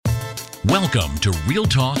Welcome to Real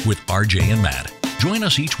Talk with RJ and Matt. Join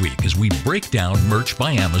us each week as we break down merch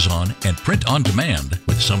by Amazon and print on demand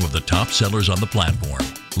with some of the top sellers on the platform.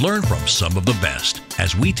 Learn from some of the best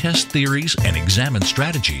as we test theories and examine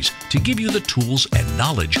strategies to give you the tools and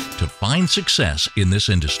knowledge to find success in this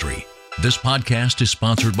industry. This podcast is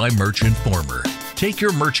sponsored by Merch Informer. Take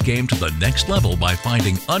your merch game to the next level by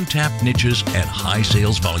finding untapped niches and high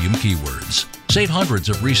sales volume keywords. Save hundreds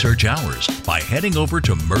of research hours by heading over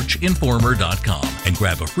to merchinformer.com and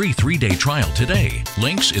grab a free 3-day trial today.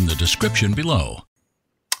 Links in the description below.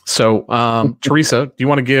 So, Teresa, do you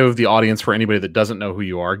want to give the audience, for anybody that doesn't know who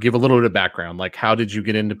you are, give a little bit of background? Like, how did you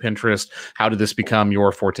get into Pinterest? How did this become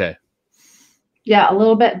your forte? Yeah, a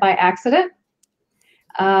little bit by accident.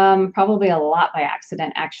 Probably a lot by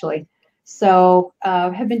accident, actually. So,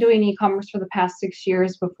 have been doing e-commerce for the past 6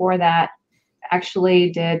 years. Before that,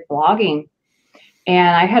 actually did blogging.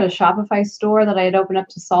 And I had a Shopify store that I had opened up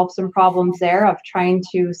to solve some problems there of trying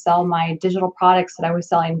to sell my digital products that I was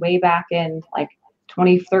selling way back in like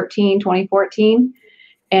 2013, 2014.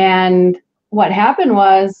 And what happened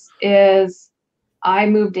is I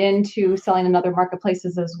moved into selling in other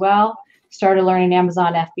marketplaces as well, started learning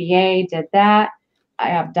Amazon FBA, did that. I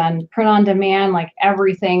have done print on demand, like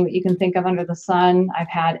everything that you can think of under the sun. I've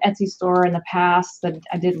had Etsy store in the past that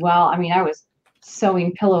I did well. I mean, I was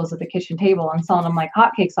sewing pillows at the kitchen table and selling them like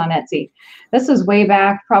hotcakes on Etsy. This is way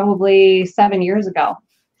back, probably 7 years ago.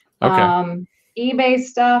 Okay. eBay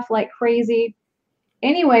stuff like crazy.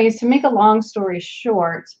 Anyways, to make a long story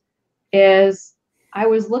short, is I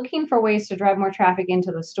was looking for ways to drive more traffic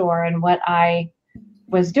into the store. And what I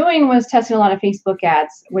was doing was testing a lot of Facebook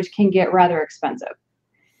ads, which can get rather expensive.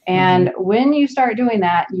 And when you start doing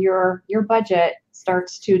that, your budget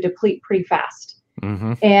starts to deplete pretty fast.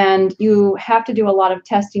 And you have to do a lot of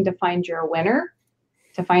testing to find your winner,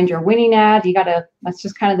 to find your winning ad. You got to, that's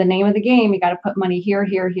just kind of the name of the game. You got to put money here,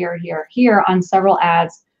 here, here, here, here on several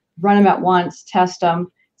ads, run them at once, test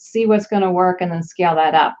them, see what's going to work, and then scale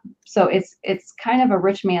that up. So it's kind of a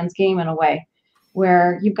rich man's game in a way,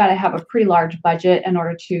 where you've got to have a pretty large budget in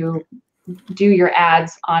order to do your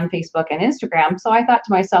ads on Facebook and Instagram. So I thought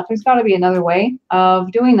to myself, there's got to be another way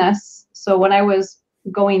of doing this. So when I was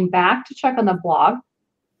going back to check on the blog,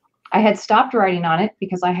 I had stopped writing on it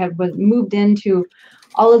because I had moved into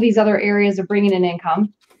all of these other areas of bringing in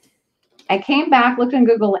income. I came back, looked in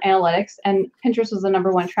Google Analytics, and Pinterest was the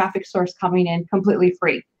 #1 traffic source coming in completely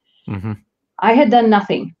free. I had done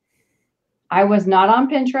nothing. I was not on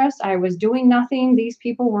Pinterest. I was doing nothing. These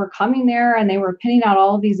people were coming there and they were pinning out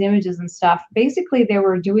all of these images and stuff. Basically, they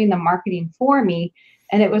were doing the marketing for me,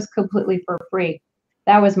 and it was completely for free.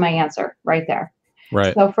 That was my answer right there.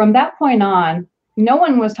 Right. So from that point on, no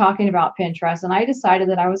one was talking about Pinterest, and I decided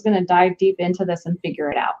that I was going to dive deep into this and figure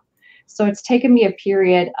it out. So it's taken me a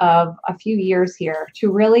period of a few years here to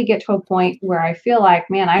really get to a point where I feel like,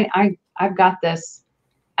 man, I've got this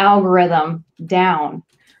algorithm down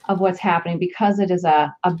of what's happening, because it is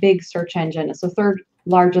a big search engine. It's the 3rd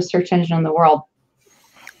largest search engine in the world.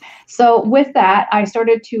 So with that, I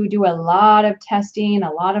started to do a lot of testing,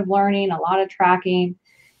 a lot of learning, a lot of tracking,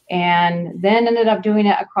 and then ended up doing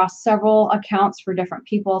it across several accounts for different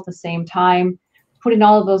people at the same time, putting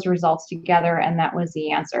all of those results together, and that was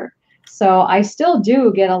the answer. So I still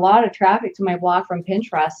do get a lot of traffic to my blog from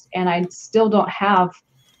Pinterest, and I still don't have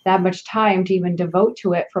that much time to even devote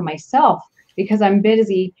to it for myself, because I'm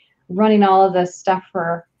busy running all of this stuff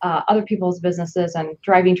for other people's businesses and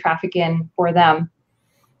driving traffic in for them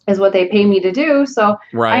is what they pay me to do. So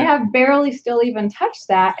I have barely still even touched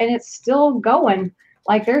that, and it's still going.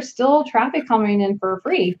 Like, there's still traffic coming in for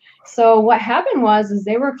free. So what happened is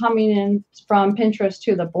they were coming in from Pinterest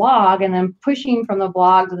to the blog, and then pushing from the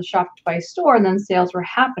blog to the Shopify store, and then sales were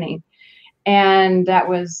happening. And that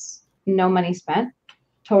was no money spent,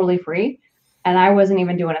 totally free. And I wasn't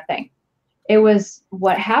even doing a thing. It was,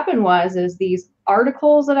 what happened is these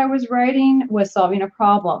articles that I was writing was solving a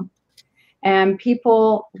problem, and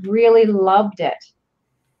people really loved it.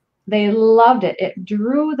 They loved it. It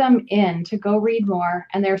drew them in to go read more.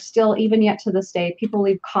 And they're still, even yet to this day, people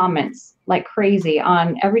leave comments like crazy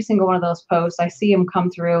on every single one of those posts. I see them come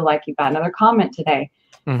through like, you got another comment today.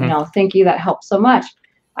 You know, thank you. That helped so much.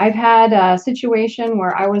 I've had a situation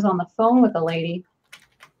where I was on the phone with a lady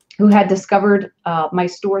who had discovered my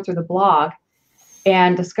store through the blog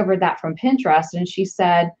and discovered that from Pinterest. And she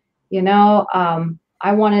said, you know,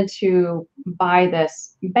 I wanted to buy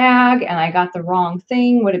this bag and I got the wrong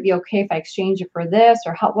thing. Would it be okay if I exchange it for this?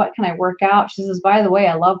 Or what can I work out? She says, by the way,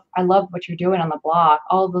 I love what you're doing on the blog,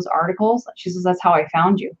 all of those articles. She says, that's how I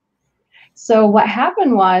found you. So what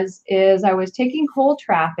happened is I was taking cold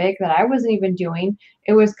traffic that I wasn't even doing.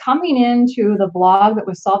 It was coming into the blog that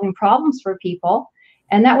was solving problems for people.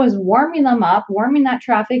 And that was warming them up, warming that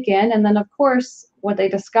traffic in. And then, of course, what they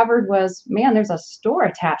discovered was, man, there's a store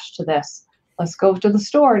attached to this. Let's go to the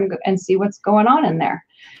store and see what's going on in there.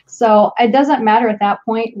 So it doesn't matter at that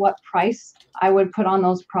point what price I would put on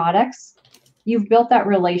those products. You've built that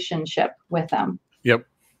relationship with them. Yep.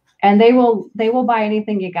 And they will buy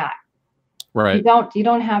anything you got. Right. You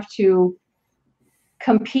don't have to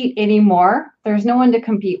compete anymore. There's no one to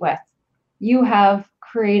compete with. You have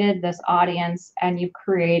created this audience and you've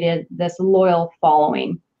created this loyal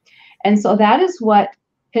following. And so that is what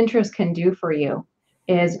Pinterest can do for you,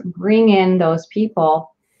 is bring in those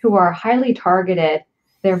people who are highly targeted.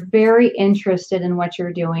 They're very interested in what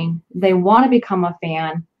you're doing. They want to become a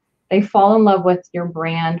fan. They fall in love with your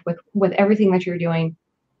brand, with everything that you're doing.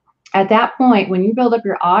 At that point, when you build up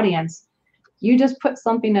your audience, you just put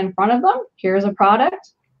something in front of them. Here's a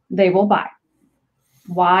product. They will buy.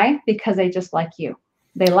 Why? Because they just like you.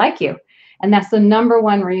 They like you. And that's the number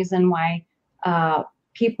one reason why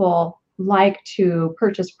people like to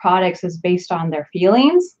purchase products, is based on their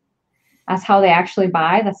feelings. That's how they actually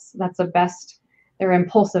buy. That's the best. They're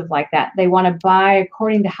impulsive like that. They want to buy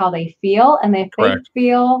according to how they feel. And if they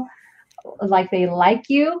feel like they like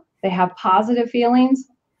you, they have positive feelings,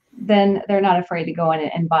 then they're not afraid to go in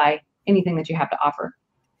and buy anything that you have to offer.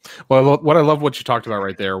 Well, what I love what you talked about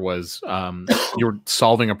right there was you're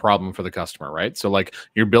solving a problem for the customer, right? So like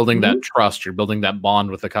you're building that trust, you're building that bond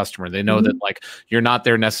with the customer. They know that like you're not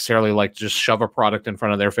there necessarily like just shove a product in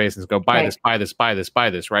front of their face and go buy this, buy this, buy this, buy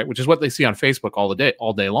this, right? Which is what they see on Facebook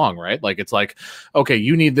all day long, right? Like it's like, okay,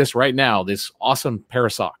 you need this right now, this awesome pair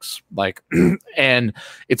of socks, like, and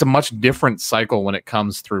it's a much different cycle when it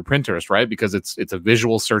comes through Pinterest, right? Because it's a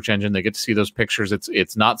visual search engine. They get to see those pictures.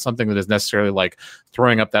 It's not something that is necessarily like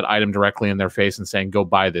throwing up that item directly in their face and saying, go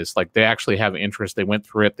buy this. Like they actually have interest. They went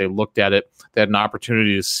through it. They looked at it. They had an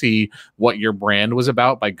opportunity to see what your brand was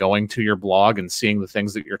about by going to your blog and seeing the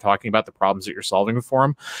things that you're talking about, the problems that you're solving for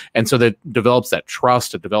them. And so that develops that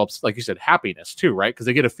trust. It develops, like you said, happiness too, right? Because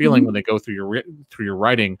they get a feeling when they go through your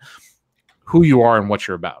writing, who you are and what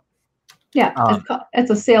you're about. Yeah. It's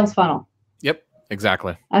a sales funnel. Yep,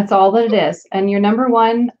 exactly. That's all that it is. And your number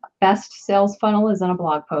one best sales funnel is in a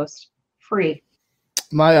blog post, free.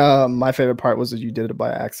 My favorite part was that you did it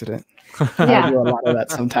by accident. Yeah. I do a lot of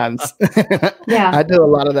that sometimes. Yeah. I do a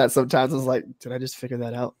lot of that sometimes. I was like, did I just figure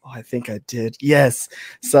that out? Oh, I think I did. Yes.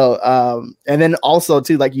 So, and then also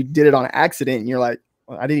too, like you did it on accident and you're like,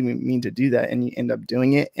 well, I didn't even mean to do that. And you end up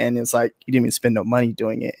doing it. And it's like, you didn't even spend no money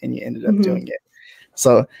doing it and you ended up doing it.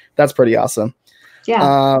 So that's pretty awesome.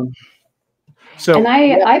 Yeah. And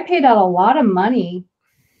I paid out a lot of money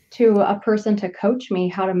to a person to coach me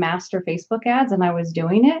how to master Facebook ads, and I was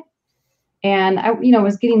doing it, and I,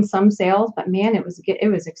 was getting some sales, but man, it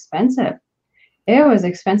was expensive. It was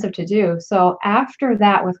expensive to do. So after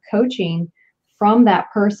that, with coaching from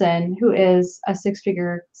that person who is a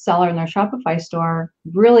 6-figure seller in their Shopify store,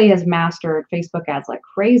 really has mastered Facebook ads like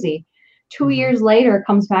crazy. 2 years later,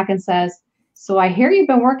 comes back and says, "So I hear you've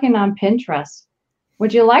been working on Pinterest.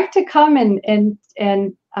 Would you like to come and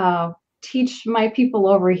teach my people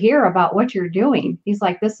over here about what you're doing?" He's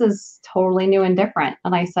like, "This is totally new and different."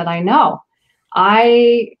 And I said, "I know.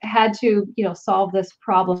 I had to, solve this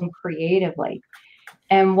problem creatively."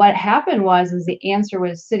 And what happened is the answer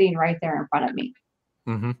was sitting right there in front of me.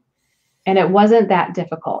 And it wasn't that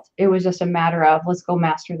difficult. It was just a matter of, let's go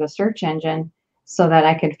master the search engine so that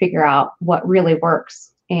I could figure out what really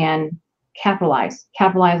works and capitalize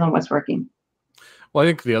on what's working. Well, I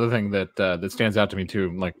think the other thing that stands out to me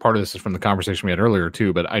too, like part of this is from the conversation we had earlier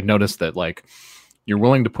too, but I noticed that like you're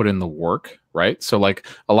willing to put in the work, right? So like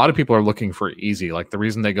a lot of people are looking for easy. Like the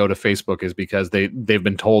reason they go to Facebook is because they've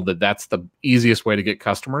been told that that's the easiest way to get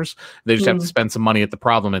customers. They just have to spend some money at the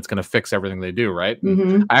problem. It's going to fix everything they do, right?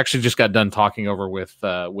 I actually just got done talking over with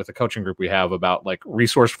a coaching group we have about like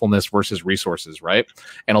resourcefulness versus resources, right?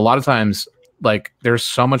 And a lot of times, like there's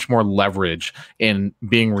so much more leverage in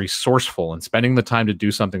being resourceful and spending the time to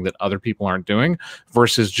do something that other people aren't doing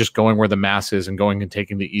versus just going where the mass is and going and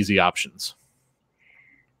taking the easy options.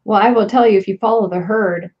 Well, I will tell you, if you follow the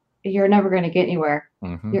herd, you're never going to get anywhere.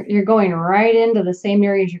 You're going right into the same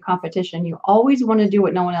area as your competition. You always want to do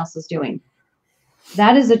what no one else is doing.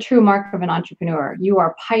 That is a true mark of an entrepreneur. You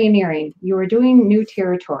are pioneering. You are doing new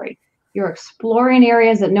territory. You're exploring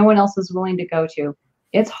areas that no one else is willing to go to.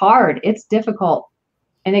 It's hard. It's difficult.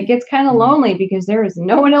 And it gets kind of lonely because there is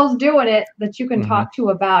no one else doing it that you can talk to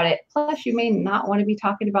about it. Plus, you may not want to be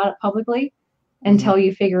talking about it publicly until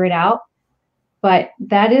you figure it out. But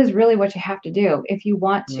that is really what you have to do if you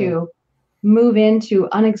want to move into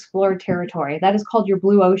unexplored territory. That is called your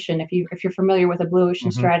blue ocean. If you're familiar with a blue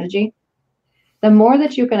ocean strategy, the more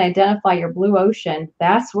that you can identify your blue ocean,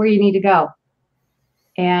 that's where you need to go.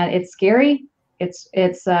 And it's scary. It's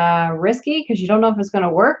risky because you don't know if it's going to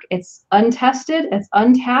work. It's untested. It's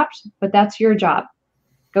untapped. But that's your job.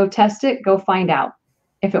 Go test it. Go find out.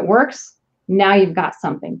 If it works, now you've got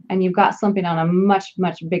something, and you've got something on a much,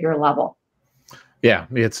 much bigger level. Yeah,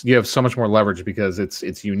 you have so much more leverage because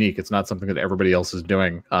it's unique. It's not something that everybody else is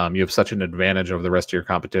doing. You have such an advantage over the rest of your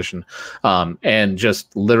competition, and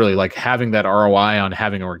just literally like having that ROI on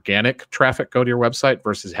having organic traffic go to your website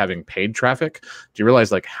versus having paid traffic. Do you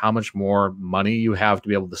realize like how much more money you have to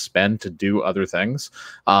be able to spend to do other things?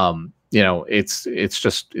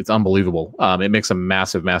 It's unbelievable. It makes a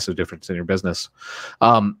massive, massive difference in your business.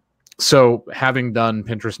 So having done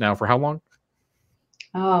Pinterest now for how long?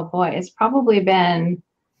 Oh boy, it's probably been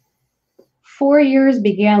 4 years.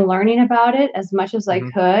 Began learning about it as much as I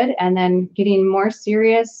could, and then getting more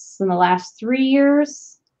serious in the last 3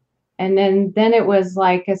 years. And then it was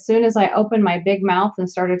like, as soon as I opened my big mouth and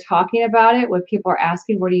started talking about it, when people are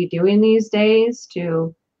asking, what are you doing these days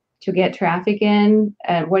to get traffic in?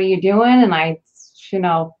 And what are you doing? And I,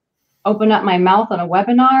 open up my mouth on a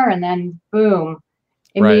webinar, and then boom,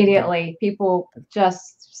 immediately people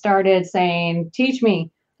just started saying, teach me,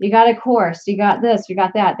 you got a course, you got this, you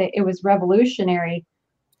got that. It was revolutionary.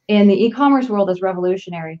 In the e-commerce world, is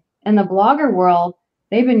revolutionary. In the blogger world,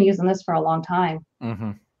 they've been using this for a long time.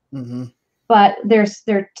 But there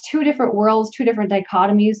are two different worlds, two different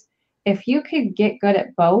dichotomies. If you could get good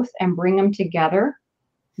at both and bring them together,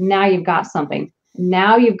 now you've got something.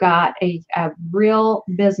 Now you've got a real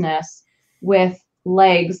business with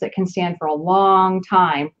legs that can stand for a long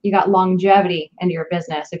time. You got longevity into your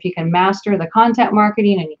business if you can master the content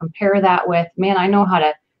marketing and you compare that with, man, I know how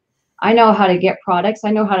to get products,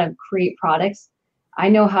 I know how to create products, I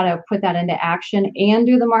know how to put that into action and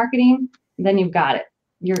do the marketing. Then you've got it.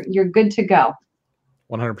 You're good to go.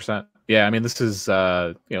 100%. Yeah, I mean, this is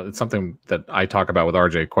it's something that I talk about with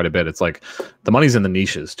RJ quite a bit. It's like the money's in the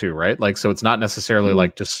niches too, right? Like, so it's not necessarily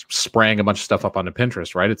like just spraying a bunch of stuff up onto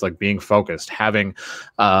Pinterest, right? It's like being focused, having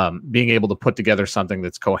being able to put together something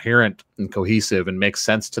that's coherent and cohesive and makes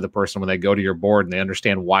sense to the person when they go to your board and they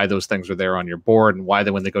understand why those things are there on your board and why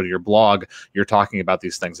when they go to your blog, you're talking about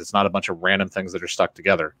these things. It's not a bunch of random things that are stuck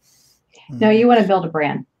together. No, you want to build a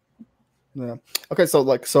brand. Yeah. Okay.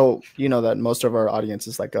 So you know that most of our audience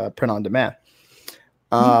is like print on demand.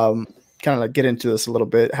 Kind of like get into this a little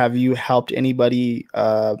bit. Have you helped anybody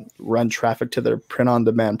run traffic to their print on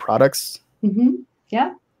demand products?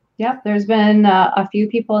 Yeah. There's been a few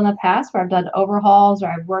people in the past where I've done overhauls, or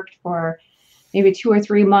I've worked for maybe 2 or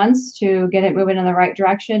 3 months to get it moving in the right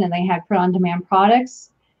direction, and they had print on demand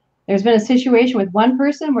products. There's been a situation with one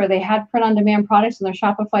person where they had print on demand products in their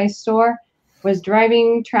Shopify store, was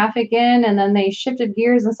driving traffic in, and then they shifted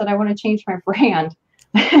gears and said, I want to change my brand.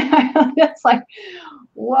 It's like,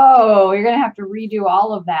 whoa, you're going to have to redo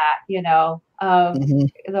all of that,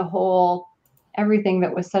 the whole, everything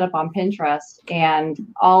that was set up on Pinterest, and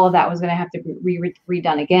all of that was going to have to be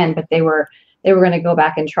redone again, but they were going to go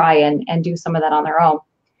back and try and do some of that on their own.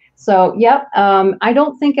 So, I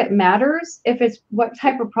don't think it matters if it's what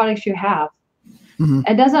type of products you have.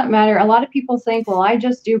 It doesn't matter. A lot of people think, well, I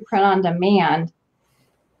just do print on demand.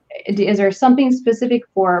 Is there something specific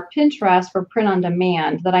for Pinterest for print on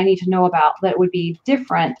demand that I need to know about that would be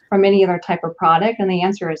different from any other type of product? And the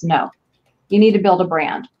answer is no. You need to build a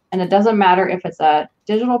brand. And it doesn't matter if it's a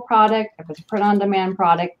digital product, if it's a print on demand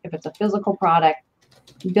product, if it's a physical product.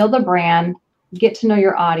 Build a brand, get to know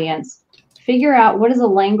your audience, figure out what is the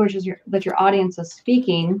language that your audience is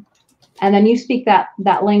speaking, and then you speak that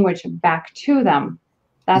language back to them.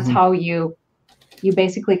 That's how you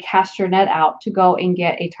basically cast your net out to go and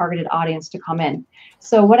get a targeted audience to come in.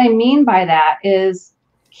 So what I mean by that is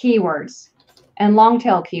keywords and long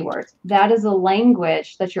tail keywords. That is a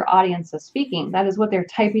language that your audience is speaking. That is what they're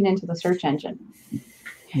typing into the search engine.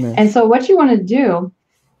 And so what you want to do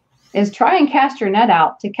is try and cast your net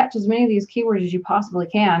out to catch as many of these keywords as you possibly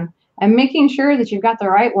can, and making sure that you've got the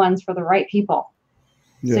right ones for the right people.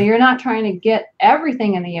 So you're not trying to get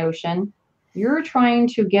everything in the ocean. You're trying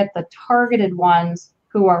to get the targeted ones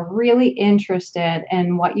who are really interested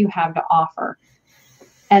in what you have to offer.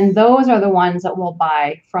 And those are the ones that will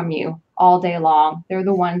buy from you all day long. They're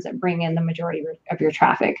the ones that bring in the majority of your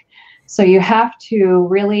traffic. So you have to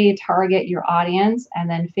really target your audience and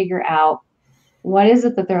then figure out what is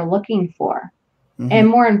it that they're looking for. And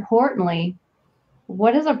more importantly,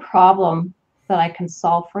 what is a problem that I can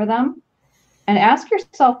solve for them? and ask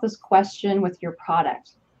yourself this question with your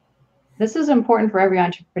product. This is important for every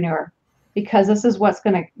entrepreneur because this is what's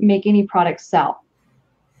going to make any product sell.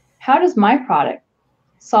 How does my product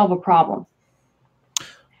solve a problem?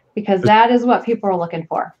 Because that is what people are looking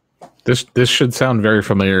for. This should sound very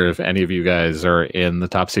familiar if any of you guys are in the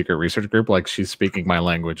Top Secret Research Group. Like, she's speaking my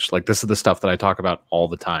language. Like, this is the stuff that I talk about all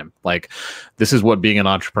the time. Like, this is what being an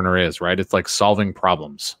entrepreneur is, right? It's like solving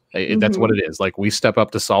problems. That's what it is. Like, we step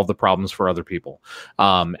up to solve the problems for other people.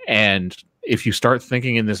 And if you start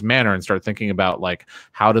thinking in this manner and start thinking about, like,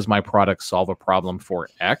 how does my product solve a problem for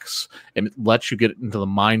X, and it lets you get into the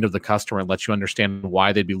mind of the customer and lets you understand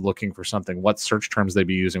why they'd be looking for something, what search terms they'd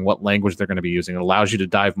be using, what language they're going to be using. It allows you to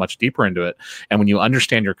dive much deeper into it. And when you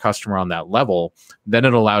understand your customer on that level, then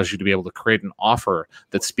it allows you to be able to create an offer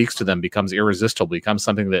that speaks to them, becomes irresistible, becomes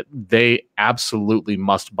something that they absolutely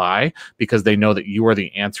must buy because they know that you are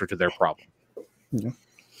the answer to their problem. Yeah.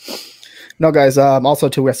 No, guys. Also,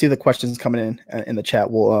 too, I see the questions coming in the chat.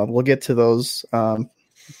 We'll get to those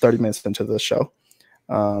 30 minutes into the show.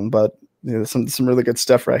 But some really good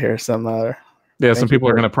stuff right here. Some people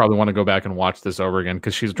are going to probably want to go back and watch this over again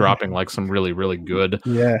because she's dropping like some really, really good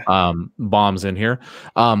bombs in here.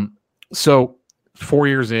 So 4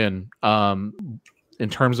 years in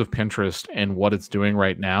terms of Pinterest and what it's doing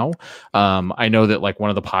right now, I know that like one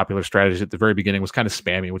of the popular strategies at the very beginning was kind of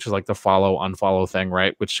spammy, which is like the follow, unfollow thing,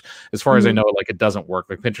 right? Which, as far as I know, like it doesn't work.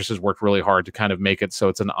 Like Pinterest has worked really hard to kind of make it so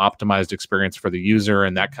it's an optimized experience for the user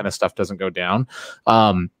and that kind of stuff doesn't go down.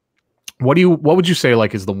 What would you say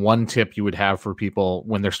like is the one tip you would have for people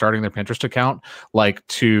when they're starting their Pinterest account, like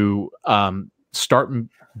to start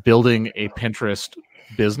building a Pinterest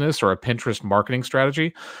business or a Pinterest marketing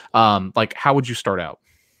strategy? Like, how would you start out?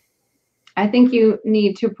 I think you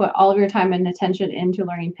need to put all of your time and attention into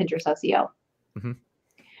learning Pinterest SEO.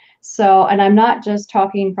 So, and I'm not just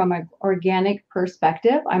talking from an organic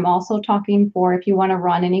perspective. I'm also talking for if you want to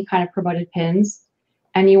run any kind of promoted pins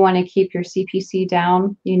and you want to keep your CPC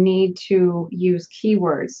down, you need to use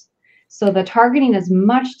keywords. So the targeting is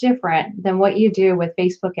much different than what you do with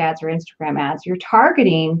Facebook ads or Instagram ads. Your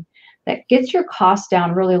targeting that gets your costs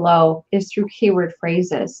down really low is through keyword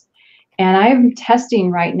phrases. And I'm testing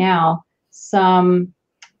right now some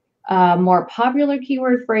more popular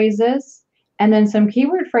keyword phrases, and then some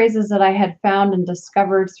keyword phrases that I had found and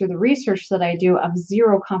discovered through the research that I do of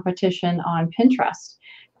zero competition on Pinterest,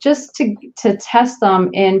 just to test them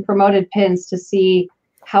in promoted pins to see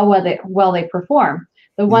how well they perform.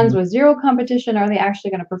 The ones with zero competition, are they actually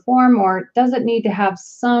going to perform, or does it need to have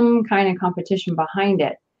some kind of competition behind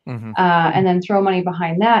it? And then throw money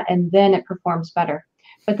behind that, and then it performs better.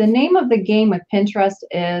 But the name of the game with Pinterest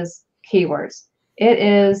is keywords. It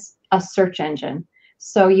is a search engine.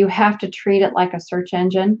 So you have to treat it like a search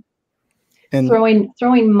engine. And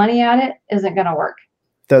throwing money at it isn't going to work.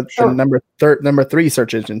 The number 3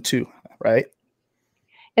 search engine too, right?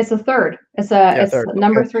 It's a third. It's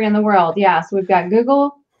number 3 in the world. Yeah. So we've got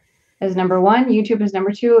Google is number 1, YouTube is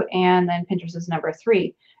number 2, and then Pinterest is number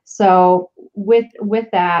 3. So with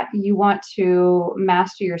that, you want to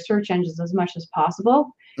master your search engines as much as possible.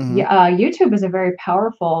 YouTube is a very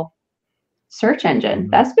powerful search engine.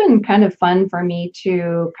 That's been kind of fun for me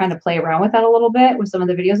to kind of play around with that a little bit with some of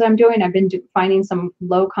the videos I'm doing. I've been finding some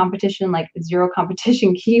low competition, like zero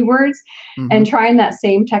competition keywords and trying that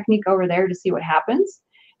same technique over there to see what happens.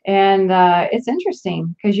 And it's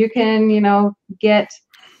interesting because you can,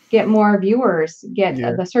 get more viewers,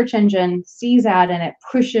 the search engine sees that and it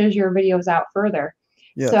pushes your videos out further.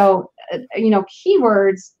 So,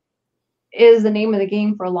 keywords is the name of the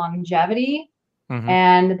game for longevity.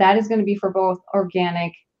 And that is going to be for both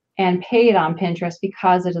organic and paid on Pinterest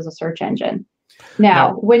because it is a search engine.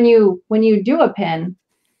 Now, when you do a pin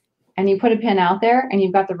and you put a pin out there and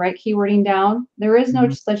you've got the right keywording down, there is no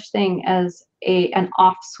such thing as an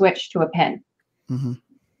off switch to a pin.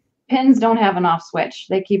 Pins don't have an off switch.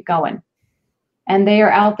 They keep going. And they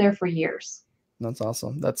are out there for years. That's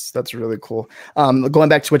awesome. That's really cool. Going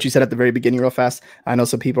back to what you said at the very beginning real fast, I know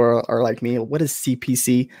some people are like me. What is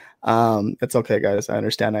CPC? It's okay, guys. I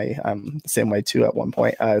understand. I'm the same way too at one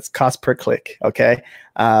point. It's cost per click. Okay.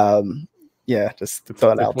 Just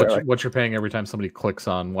throw it out there. What you're paying every time somebody clicks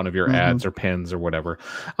on one of your ads or pins or whatever.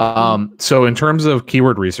 So in terms of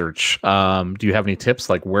keyword research, do you have any tips?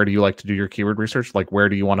 Like, where do you like to do your keyword research? Like, where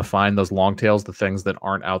do you want to find those long tails, the things that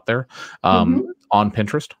aren't out there on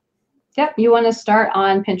Pinterest? Yep. You want to start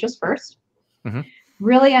on Pinterest first.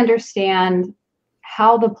 Really understand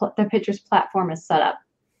how the Pinterest platform is set up.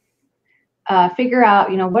 Figure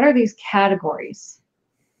out, what are these categories?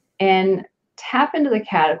 And tap into the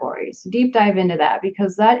categories, deep dive into that,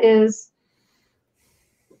 because that is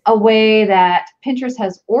a way that Pinterest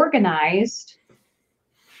has organized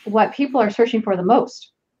what people are searching for the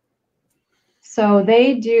most. So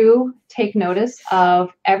they do take notice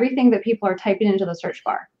of everything that people are typing into the search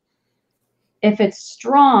bar. If it's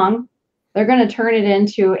strong, they're going to turn it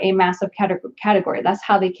into a massive category. That's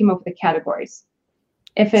how they came up with the categories.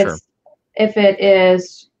 If it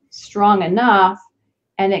is strong enough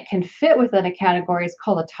and it can fit within a category, it's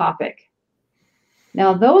called a topic.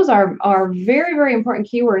 Now, those are very, very important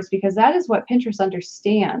keywords because that is what Pinterest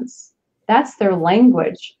understands. That's their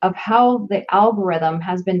language of how the algorithm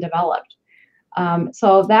has been developed.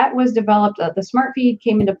 So that was developed, the smart feed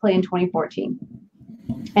came into play in 2014.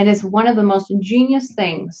 And it's one of the most genius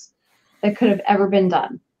things that could have ever been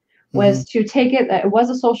done was to take it, it was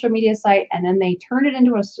a social media site, and then they turned it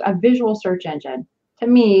into a visual search engine. To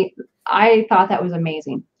me, I thought that was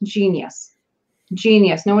amazing. Genius.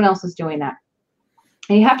 Genius. No one else is doing that.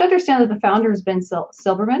 And you have to understand that the founder has been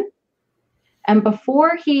Silverman. And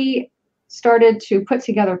before he started to put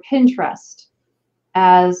together Pinterest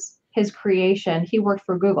as his creation, he worked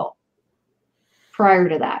for Google prior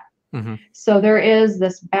to that. So there is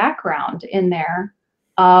this background in there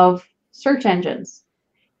of search engines.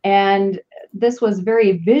 And this was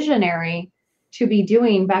very visionary to be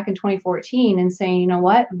doing back in 2014 and saying, you know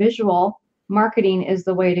what, visual marketing is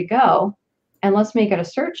the way to go. And let's make it a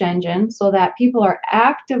search engine so that people are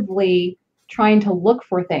actively trying to look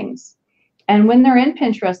for things. And when they're in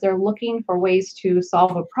Pinterest, they're looking for ways to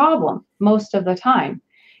solve a problem most of the time.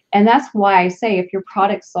 And that's why I say if your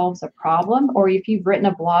product solves a problem, or if you've written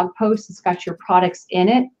a blog post that's got your products in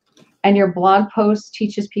it, and your blog post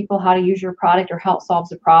teaches people how to use your product or how it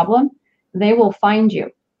solves a problem, they will find you.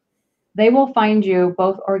 They will find you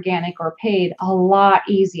both organic or paid a lot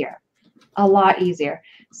easier.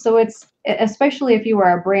 So it's, especially if you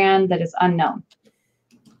are a brand that is unknown.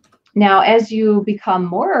 Now, as you become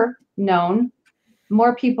more known,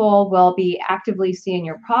 more people will be actively seeing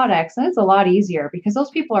your products, and it's a lot easier because those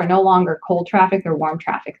people are no longer cold traffic, they're warm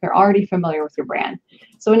traffic. They're already familiar with your brand.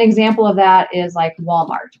 So an example of that is like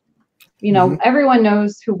Walmart. You know, everyone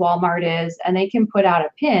knows who Walmart is, and they can put out a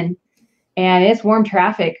pin and it's warm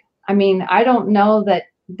traffic. I mean, I don't know that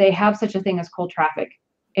they have such a thing as cold traffic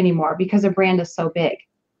anymore because their brand is so big.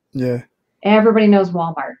 Yeah. Everybody knows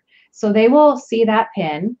Walmart. So they will see that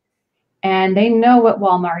pin and they know what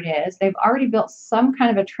Walmart is. They've already built some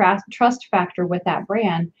kind of a trust factor with that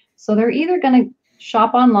brand. So they're either going to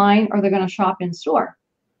shop online or they're going to shop in store.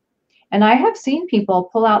 And I have seen people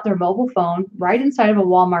pull out their mobile phone right inside of a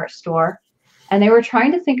Walmart store, and they were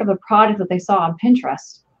trying to think of the product that they saw on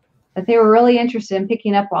Pinterest that they were really interested in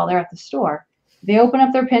picking up while they're at the store. They open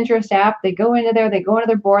up their Pinterest app, they go into there, they go into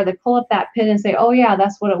their board, they pull up that pin and say, oh yeah,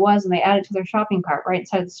 that's what it was, and they add it to their shopping cart right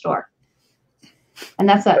inside the store. And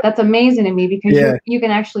that's amazing to me because you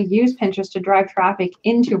can actually use Pinterest to drive traffic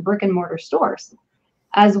into brick and mortar stores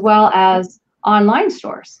as well as online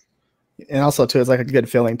stores. And also too, it's like a good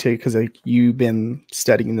feeling too, because like you've been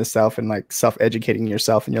studying this stuff and like self-educating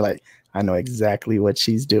yourself, and you're like, I know exactly what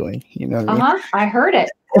she's doing. You know what I mean? I heard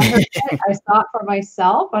it. I saw it for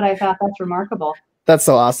myself, but I thought that's remarkable. That's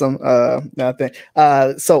so awesome.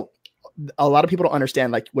 So a lot of people don't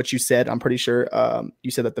understand like what you said. I'm pretty sure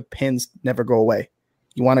you said that the pins never go away.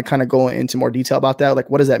 You want to kind of go into more detail about that? Like,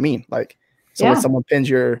 what does that mean? Like, so when someone pins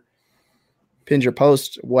your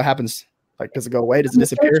post, what happens? Like, does it go away? Does it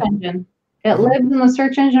disappear? Search engine. It lives in the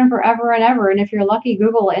search engine forever and ever. And if you're lucky,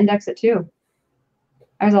 Google will index it too.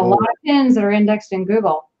 There's a lot of pins that are indexed in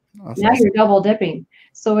Google. Awesome. Now you're double dipping.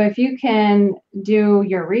 So if you can do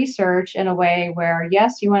your research in a way where,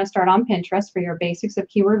 yes, you want to start on Pinterest for your basics of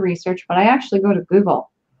keyword research, but I actually go to Google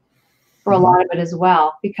for a lot of it as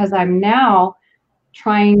well, because I'm now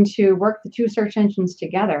trying to work the two search engines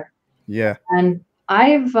together. Yeah. And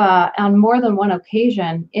I've, on more than one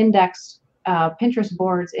occasion, indexed Pinterest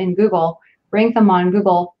boards in Google, ranked them on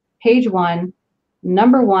Google page 1,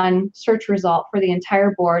 #1 search result for the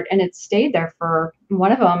entire board, and it's stayed there for,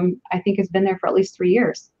 one of them I think has been there for at least 3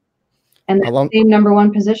 years, and the same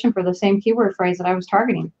 #1 position for the same keyword phrase that I was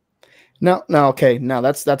targeting. No, okay, now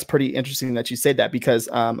that's pretty interesting that you said that, because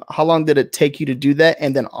how long did it take you to do that?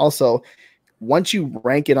 And then also, once you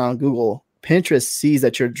rank it on Google, Pinterest sees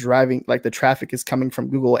that you're driving, like the traffic is coming from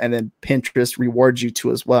Google, and then Pinterest rewards you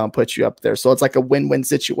too as well and puts you up there. So it's like a win-win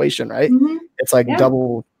situation, right? It's like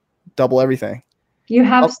double everything. You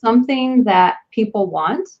have something that people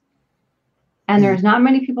want, and there's not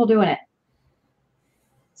many people doing it.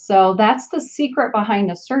 So that's the secret behind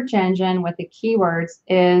a search engine with the keywords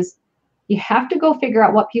is you have to go figure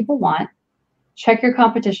out what people want, check your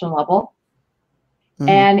competition level.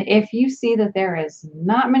 And if you see that there is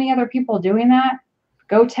not many other people doing that,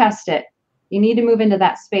 Go test it. You need to move into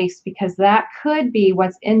that space because that could be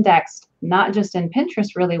what's indexed, not just in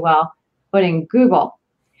Pinterest really well, but in Google.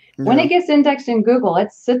 Yeah. When it gets indexed in Google,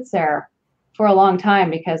 it sits there for a long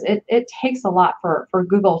time because it takes a lot for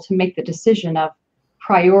Google to make the decision of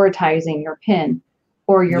prioritizing your pin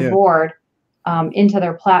or your board into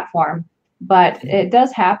their platform. But it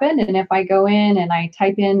does happen. And if I go in and I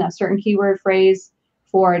type in a certain keyword phrase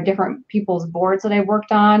for different people's boards that I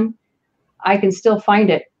worked on, I can still find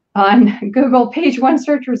it on Google page 1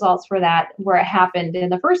 search results for that, where it happened.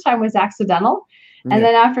 And the first time was accidental. And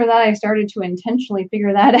then after that, I started to intentionally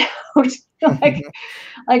figure that out. like,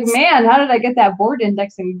 man, how did I get that board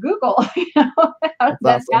index in Google? How did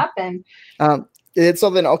that happen? It's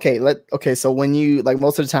something. Okay. So when you, like,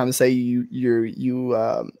 most of the time, say you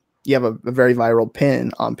have a very viral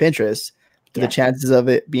pin on Pinterest, the chances of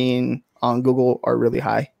it being on Google are really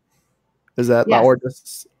high. Is that or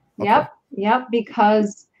just? Okay. Yep.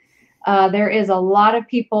 Because there is a lot of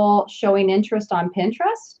people showing interest on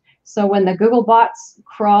Pinterest. So when the Google bots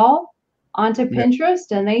crawl onto Pinterest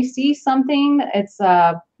and they see something it's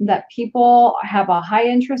that people have a high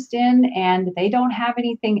interest in and they don't have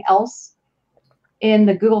anything else in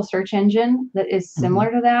the Google search engine that is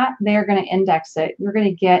similar to that, they're going to index it. You're going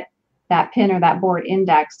to get that pin or that board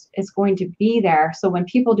indexed. It's going to be there. So when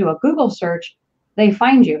people do a Google search, they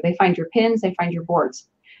find you. They find your pins, they find your boards.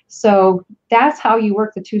 So that's how you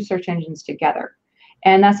work the 2 search engines together.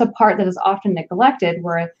 And that's a part that is often neglected,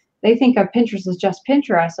 where they think of Pinterest as just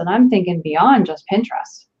Pinterest, and I'm thinking beyond just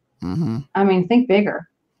Pinterest. I mean, think bigger.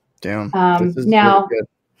 Damn. Now, really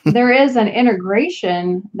there is an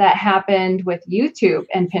integration that happened with YouTube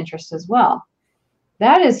and Pinterest as well.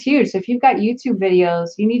 That is huge. So if you've got YouTube videos,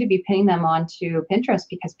 you need to be pinning them onto Pinterest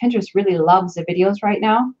because Pinterest really loves the videos right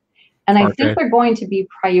now. And I think they're going to be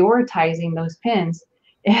prioritizing those pins.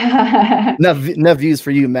 Enough views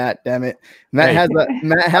for you, Matt. Damn it, Matt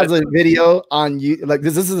has a video on you. Like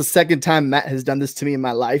this is the second time Matt has done this to me in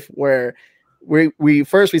my life. Where we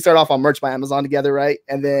start off on Merch by Amazon together, right?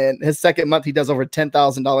 And then his second month he does over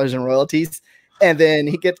 $10,000 in royalties, and then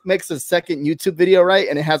he makes a second YouTube video, right?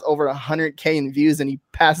 And it has over 100K in views, and he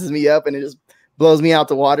passes me up, and it just blows me out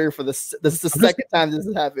the water for this. This is the second time this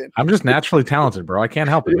has happened. I'm just naturally talented, bro. I can't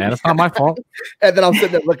help it, man. It's not my fault. And then I'm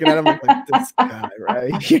sitting there looking at him like, this guy,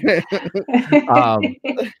 right?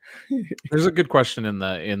 There's a good question in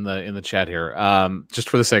the chat here. Just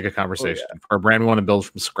for the sake of conversation, for a brand we want to build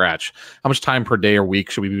from scratch, how much time per day or week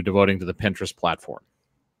should we be devoting to the Pinterest platform?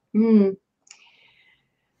 If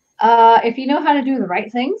you know how to do the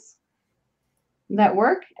right things that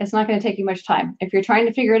work, it's not going to take you much time. If you're trying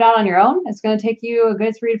to figure it out on your own, it's going to take you a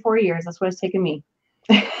good 3 to 4 years. That's what it's taken me.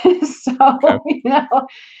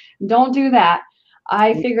 Don't do that.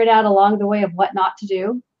 I figured out along the way of what not to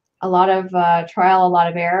do, a lot of trial, a lot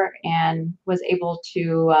of error, and was able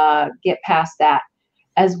to get past that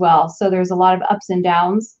as well. So there's a lot of ups and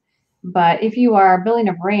downs, but if you are building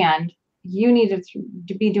a brand, you need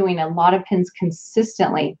to be doing a lot of pins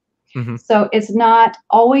consistently. So it's not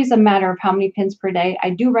always a matter of how many pins per day. I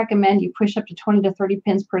do recommend you push up to 20 to 30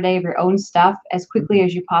 pins per day of your own stuff as quickly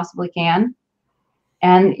as you possibly can.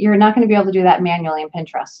 And you're not going to be able to do that manually in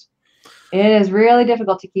Pinterest. It is really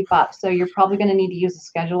difficult to keep up. So you're probably going to need to use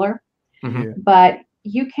a scheduler. But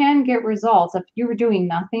you can get results. If you were doing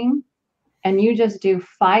nothing and you just do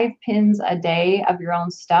 5 pins a day of your own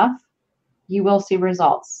stuff, you will see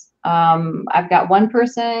results. I've got one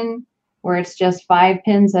person where it's just 5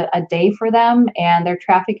 pins a day for them, and their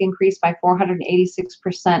traffic increased by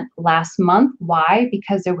 486% last month. Why?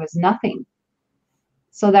 Because there was nothing.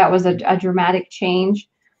 So that was a dramatic change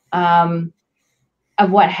of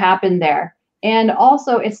what happened there. And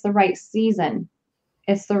also, it's the right season.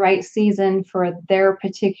 It's the right season for their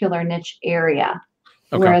particular niche area,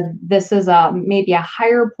 where this is maybe a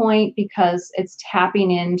higher point because it's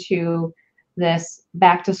tapping into this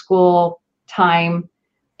back to school time.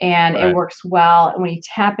 And it works well. And when you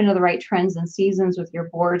tap into the right trends and seasons with your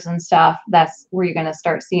boards and stuff, that's where you're going to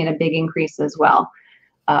start seeing a big increase as well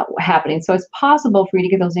happening. So it's possible for you to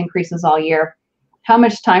get those increases all year. How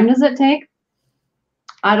much time does it take?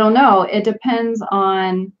 I don't know. It depends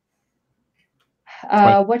on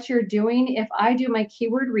what you're doing. If I do my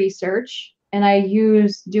keyword research and I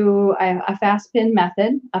do a fast pin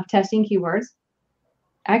method of testing keywords,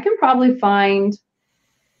 I can probably find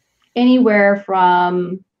anywhere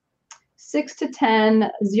from 6 to 10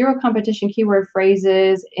 zero competition keyword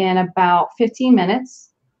phrases in about 15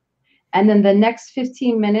 minutes. And then the next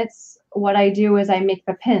 15 minutes, what I do is I make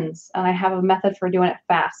the pins, and I have a method for doing it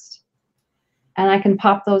fast. And I can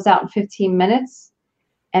pop those out in 15 minutes.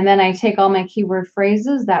 And then I take all my keyword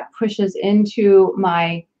phrases that pushes into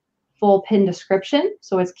my full pin description.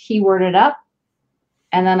 So it's keyworded up.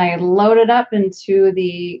 And then I load it up into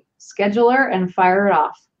the scheduler and fire it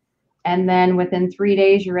off. And then within 3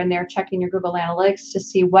 days, you're in there checking your Google Analytics to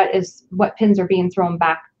see what pins are being thrown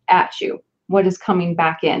back at you, what is coming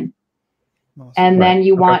back in. Awesome. And then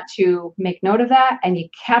you want to make note of that, and you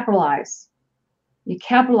capitalize. You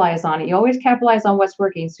capitalize on it. You always capitalize on what's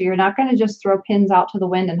working. So you're not going to just throw pins out to the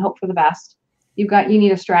wind and hope for the best. You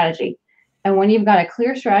need a strategy. And when you've got a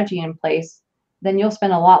clear strategy in place, then you'll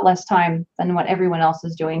spend a lot less time than what everyone else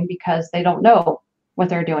is doing because they don't know what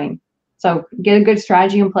they're doing. So get a good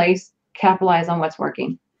strategy in place, capitalize on what's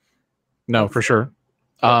working. No, for sure.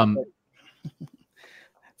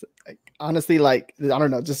 Honestly, like, I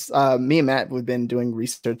don't know, just me and Matt, we've been doing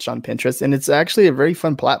research on Pinterest, and it's actually a very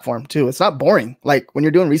fun platform too. It's not boring. Like when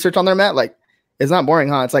you're doing research on there, Matt, like it's not boring,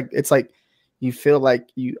 huh? It's like you feel like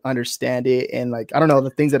you understand it, and like, I don't know,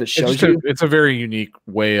 the things that it shows you. It's a very unique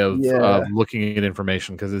way of looking at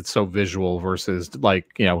information because it's so visual versus like,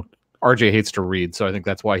 RJ hates to read. So I think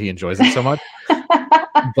that's why he enjoys it so much.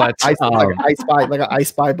 But like an I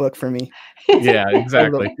Spy book for me. Yeah,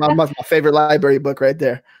 exactly. my favorite library book right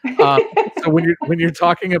there. So when you're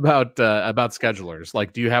talking about schedulers,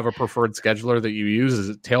 like, do you have a preferred scheduler that you use? Is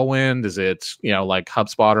it Tailwind? Is it like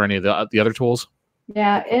HubSpot or any of the other tools?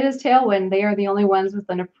 Yeah, it is Tailwind. They are the only ones with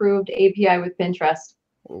an approved API with Pinterest.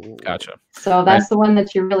 Gotcha. So that's the one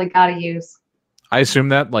that you really got to use. I assume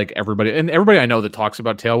that like everybody I know that talks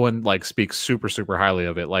about Tailwind like speaks super, super highly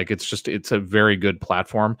of it. Like it's a very good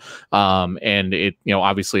platform. And it,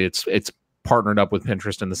 obviously it's partnered up with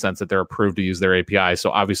Pinterest in the sense that they're approved to use their API. So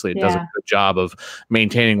obviously it does a good job of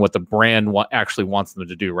maintaining what the brand actually wants them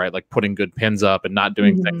to do, right? Like putting good pins up and not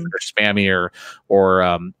doing things that are spammy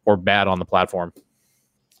or bad on the platform.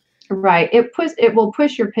 Right. It will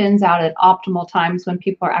push your pins out at optimal times when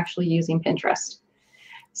people are actually using Pinterest.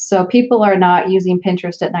 So people are not using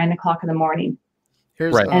Pinterest at 9 o'clock in the morning.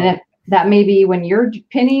 Right. And that may be when you're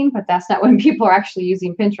pinning, but that's not when people are actually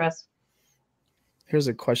using Pinterest. Here's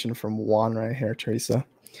a question from Juan right here, Teresa.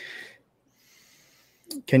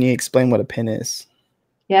 Can you explain what a pin is?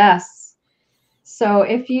 Yes. So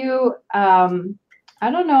if you, I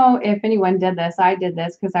don't know if anyone did this. I did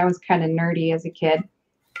this because I was kind of nerdy as a kid.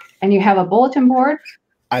 And you have a bulletin board.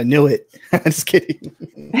 I knew it. I'm just kidding.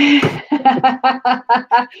 The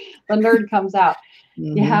nerd comes out.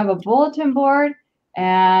 You have a bulletin board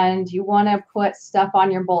and you want to put stuff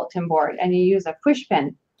on your bulletin board, and you use a push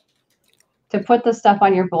pin to put the stuff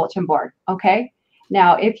on your bulletin board. Okay.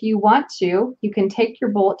 Now, if you want to, you can take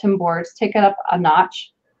your bulletin boards, take it up a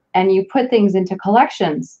notch, and you put things into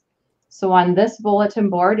collections. So on this bulletin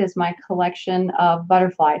board is my collection of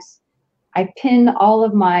butterflies. I pin all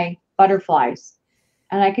of my butterflies,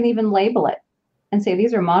 and I can even label it and say,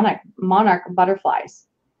 these are monarch butterflies.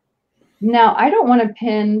 Now, I don't want to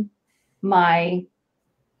pin my,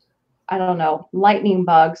 I don't know, lightning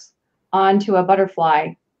bugs onto a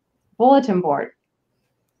butterfly bulletin board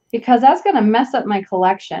because that's going to mess up my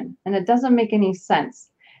collection, and it doesn't make any sense.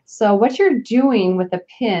 So what you're doing with the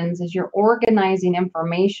pins is you're organizing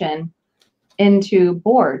information into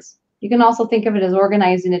boards. You can also think of it as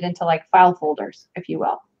organizing it into like file folders, if you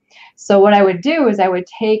will. So what I would do is I would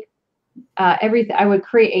take everything, I would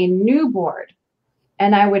create a new board,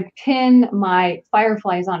 and I would pin my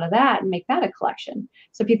fireflies onto that and make that a collection.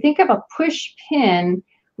 So if you think of a push pin,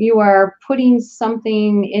 you are putting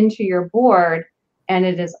something into your board, and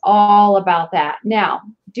it is all about that. Now,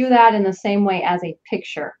 do that in the same way as a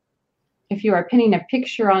picture. If you are pinning a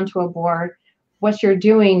picture onto a board, what you're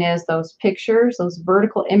doing is those pictures, those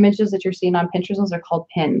vertical images that you're seeing on Pinterest, those are called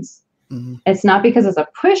pins. It's not because it's a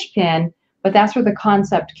push pin, but that's where the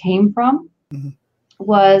concept came from,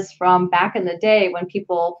 was from back in the day when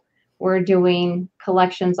people were doing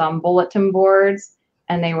collections on bulletin boards,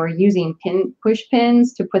 and they were using push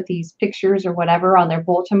pins to put these pictures or whatever on their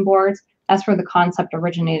bulletin boards. That's where the concept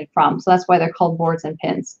originated from. So that's why they're called boards and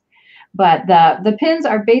pins. But the pins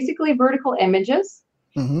are basically vertical images,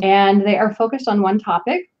 and they are focused on one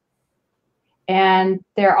topic. And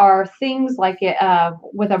there are things like it,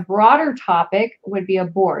 with a broader topic would be a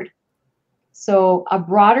board. So a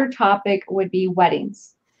broader topic would be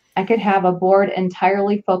weddings. I could have a board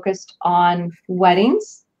entirely focused on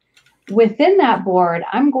weddings. Within that board,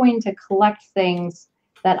 I'm going to collect things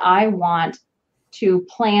that I want to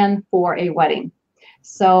plan for a wedding.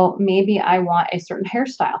 So maybe I want a certain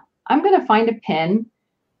hairstyle. I'm going to find a pin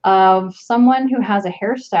of someone who has a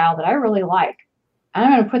hairstyle that I really like. And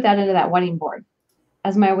I'm going to put that into that wedding board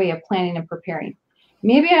as my way of planning and preparing.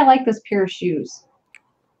 Maybe I like this pair of shoes.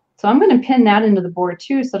 So I'm going to pin that into the board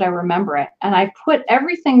too, so that I remember it. And I put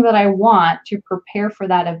everything that I want to prepare for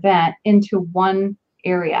that event into one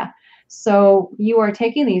area. So you are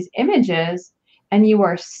taking these images and you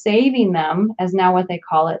are saving them, as now what they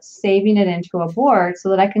call it, saving it into a board so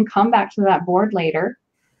that I can come back to that board later,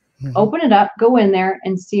 open it up, go in there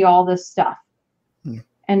and see all this stuff.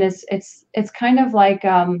 And it's kind of like,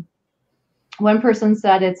 one person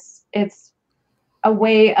said it's a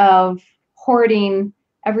way of hoarding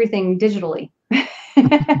everything digitally. Yep.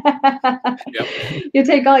 You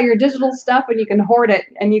take all your digital stuff and you can hoard it,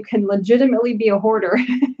 and you can legitimately be a hoarder.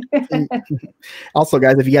 Also,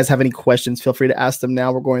 guys, if you guys have any questions, feel free to ask them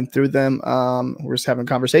now. We're going through them. We're just having a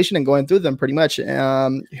conversation and going through them pretty much.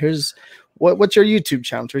 Here's what's your YouTube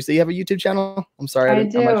channel, Teresa? You have a YouTube channel? I'm sorry. I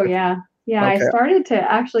do. Sure. Yeah. Okay. I started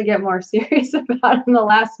to actually get more serious about it in the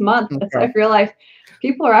last month. Okay. I realized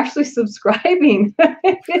people are actually subscribing.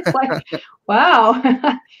 It's like, wow.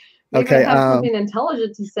 Maybe I have something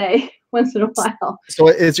intelligent to say once in a while. So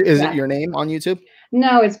is it your name on YouTube?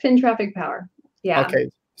 No, it's Pin Traffic Power. Yeah. Okay.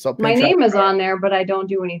 So my name is on there, but I don't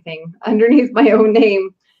do anything underneath my own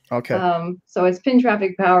name. Okay. So it's Pin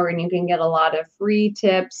Traffic Power, and you can get a lot of free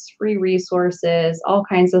tips, free resources, all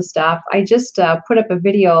kinds of stuff. I just put up a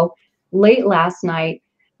video late last night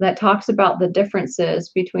that talks about the differences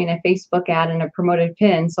between a Facebook ad and a promoted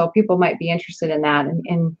pin. So people might be interested in that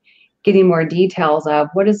and getting more details of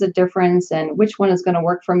what is the difference and which one is going to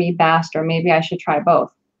work for me best, or maybe I should try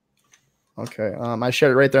both. Okay. I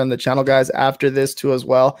shared it right there in the channel, guys, after this too, as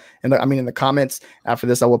well. And in the comments after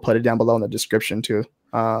this, I will put it down below in the description too.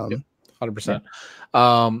 100%.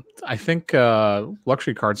 I think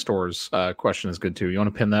luxury card stores question is good too. You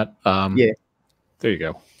want to pin that? Yeah. There you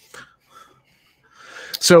go.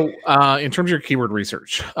 So in terms of your keyword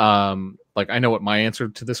research, I know what my answer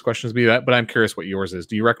to this question is, but I'm curious what yours is.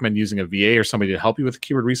 Do you recommend using a VA or somebody to help you with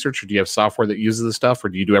keyword research, or do you have software that uses the stuff, or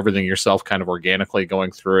do you do everything yourself, kind of organically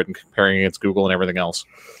going through it and comparing against Google and everything else?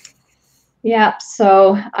 Yeah,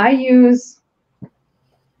 so I use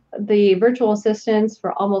the virtual assistants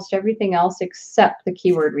for almost everything else except the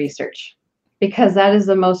keyword research, because that is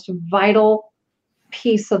the most vital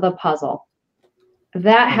piece of the puzzle.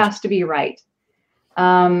 That has to be right.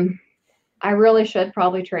 I really should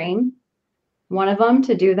probably train one of them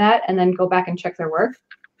to do that and then go back and check their work.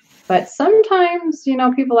 But sometimes,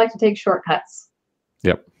 people like to take shortcuts.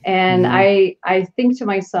 Yep. And I think to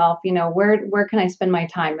myself, where can I spend my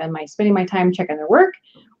time? Am I spending my time checking their work,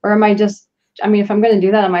 or am I just, if I'm going to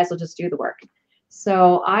do that, I might as well just do the work.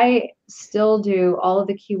 So I still do all of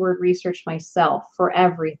the keyword research myself for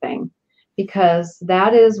everything, because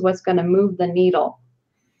that is what's going to move the needle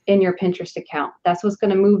in your Pinterest account. That's what's going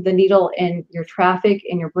to move the needle in your traffic,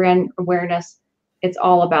 in your brand awareness. It's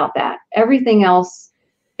all about that. Everything else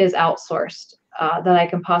is outsourced that I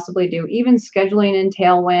can possibly do. Even scheduling in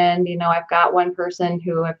Tailwind, I've got one person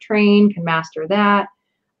who I've trained can master that.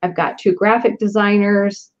 I've got 2 graphic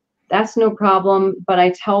designers. That's no problem. But I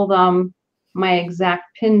tell them my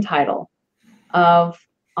exact pin title on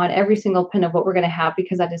every single pin of what we're going to have,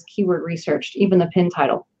 because that is keyword researched, even the pin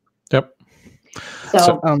title. Yep.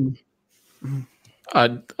 So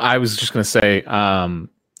I was just going to say,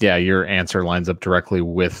 yeah, your answer lines up directly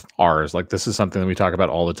with ours. Like, this is something that we talk about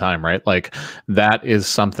all the time, right? Like, that is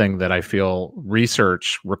something that I feel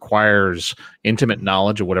research requires intimate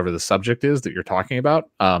knowledge of whatever the subject is that you're talking about.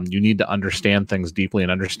 You need to understand things deeply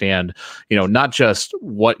and understand, not just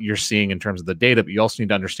what you're seeing in terms of the data, but you also need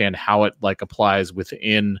to understand how it applies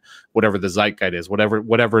within whatever the zeitgeist is,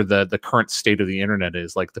 whatever the current state of the internet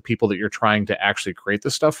is, like the people that you're trying to actually create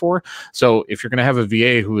this stuff for. So if you're going to have a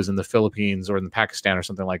VA who is in the Philippines or in Pakistan or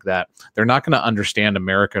something like that, they're not going to understand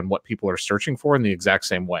America and what people are searching for in the exact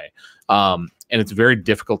same way. And it's very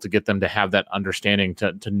difficult to get them to have that understanding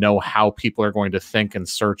to know how people are going to think and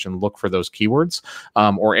search and look for those keywords,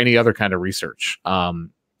 or any other kind of research.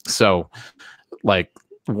 So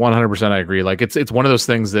 100% I agree. It's one of those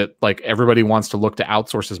things that everybody wants to look to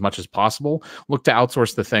outsource as much as possible. Look to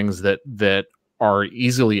outsource the things that are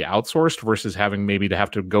easily outsourced versus having maybe to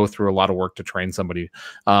have to go through a lot of work to train somebody,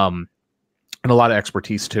 and a lot of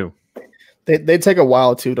expertise too. They take a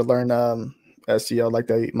while too to learn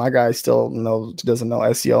SEO. My guy still doesn't know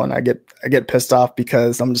SEO, and I get pissed off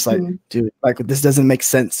because I'm just like, dude, this doesn't make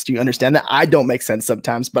sense. Do you understand that? I don't make sense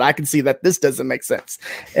sometimes, but I can see that this doesn't make sense,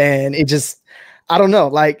 and it just, I don't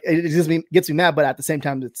know, it just gets me mad. But at the same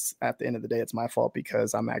time, it's at the end of the day, it's my fault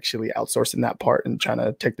because I'm actually outsourcing that part and trying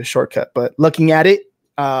to take the shortcut. But looking at it,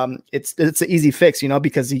 it's an easy fix,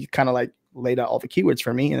 because he kind of laid out all the keywords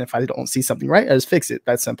for me, and if I don't see something right, I just fix it.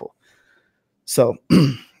 That's simple. So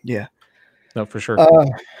yeah. No, for sure.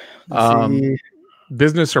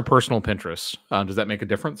 business or personal Pinterest? Does that make a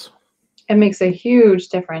difference? It makes a huge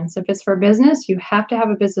difference. If it's for business, you have to have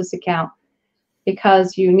a business account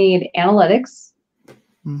because you need analytics,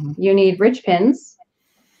 you need rich pins,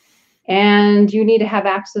 and you need to have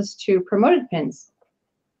access to promoted pins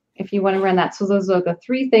if you want to run that. So those are the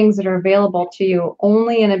 3 things that are available to you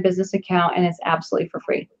only in a business account, and it's absolutely for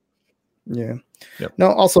free. Yeah. Yep.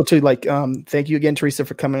 No, also too, like, thank you again, Teresa,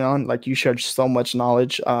 for coming on. Like, you shared so much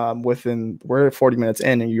knowledge we're 40 minutes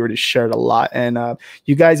in and you already shared a lot. And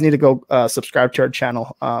you guys need to go subscribe to our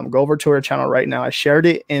channel. Go over to our channel right now. I shared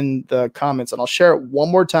it in the comments and I'll share it one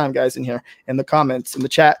more time, guys, in here in the comments, in the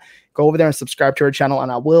chat. Go over there and subscribe to our channel,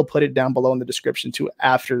 and I will put it down below in the description too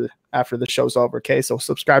after the show's over. Okay, so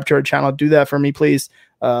subscribe to our channel. Do that for me, please.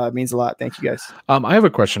 It means a lot. Thank you, guys. I have a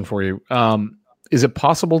question for you. Is it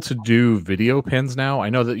possible to do video pins now? I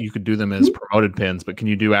know that you could do them as promoted pins, but can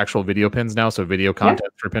you do actual video pins now? So video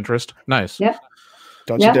content for Pinterest? Nice. Yep.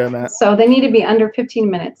 Don't you dare, Matt. So they need to be under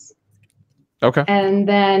 15 minutes. Okay. And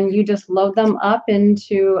then you just load them up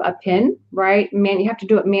into a pin, right? You have to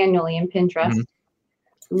do it manually in Pinterest.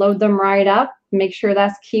 Load them right up. Make sure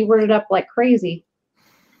that's keyworded up like crazy.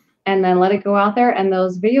 And then let it go out there. And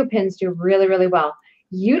those video pins do really, really well.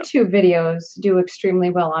 YouTube videos do extremely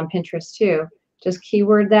well on Pinterest too. Just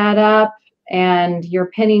keyword that up and you're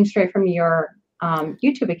pinning straight from your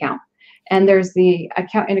YouTube account. And there's the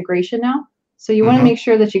account integration now. So you want to make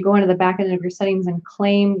sure that you go into the back end of your settings and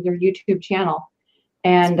claim your YouTube channel.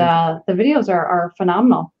 And the videos are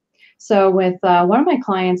phenomenal. So with one of my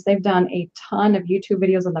clients, they've done a ton of YouTube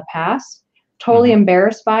videos in the past. Totally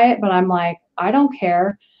embarrassed by it, but I'm like, I don't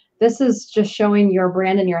care. This is just showing your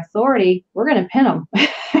brand and your authority. We're going to pin them,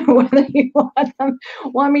 whether you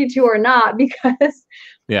want me to or not, because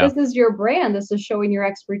this is your brand. This is showing your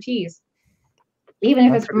expertise. Even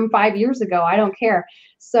if it's from 5 years ago, I don't care.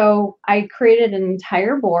 So I created an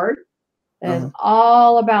entire board that is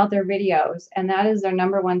all about their videos, and that is their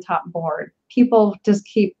 #1 top board. People just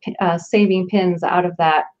keep saving pins out of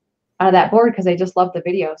that board because they just love the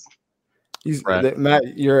videos.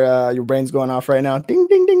 Matt, your brain's going off right now. Ding,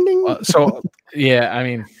 ding, ding, ding. So yeah, I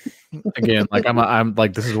mean, again, like I'm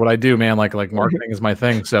like, this is what I do, man. Like marketing is my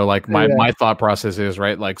thing. So like my thought process is,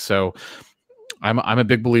 right, like, so I'm a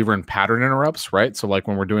big believer in pattern interrupts, right? So like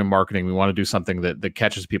when we're doing marketing, we want to do something that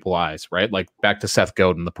catches people's eyes, right? Like back to Seth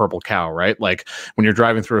Godin, the purple cow, right? Like when you're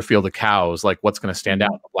driving through a field of cows, like what's going to stand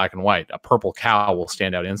out in black and white? A purple cow will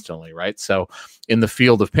stand out instantly, right? So in the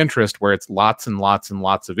field of Pinterest, where it's lots and lots and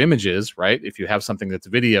lots of images, right? If you have something that's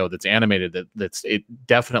video, that's animated, it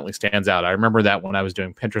definitely stands out. I remember that when I was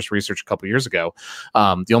doing Pinterest research a couple years ago,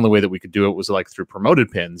 the only way that we could do it was like through promoted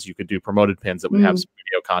pins. You could do promoted pins that would have some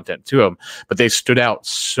video content to them, but they stood out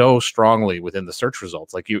so strongly within the search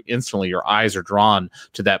results. Like you instantly, your eyes are drawn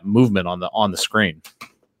to that movement on the screen.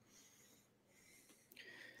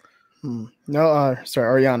 No,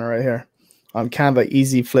 sorry, Ariana right here. On Canva,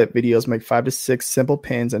 easy flip videos, make 5 to 6 simple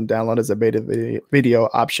pins and download as a beta video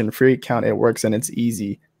option. Free account, it works and it's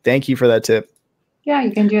easy. Thank you for that tip. Yeah,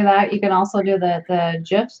 you can do that. You can also do the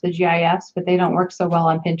GIFs, the GIFs, but they don't work so well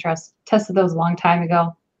on Pinterest. Tested those a long time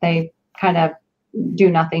ago. They kind of do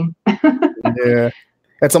nothing. Yeah,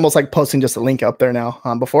 it's almost like posting just a link up there now.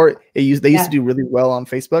 Before they used to do really well on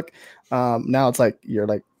Facebook. Now it's like you're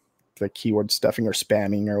like the keyword stuffing or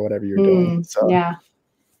spamming or whatever you're doing. So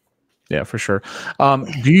yeah, for sure.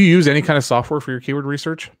 Do you use any kind of software for your keyword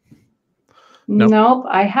research? Nope.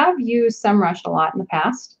 I have used SEMrush a lot in the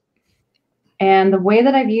past. And the way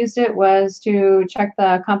that I've used it was to check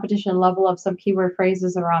the competition level of some keyword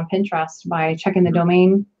phrases that are on Pinterest by checking the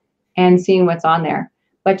domain and seeing what's on there.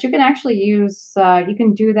 But you can actually use, you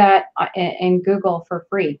can do that in Google for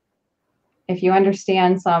free. If you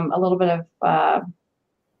understand a little bit of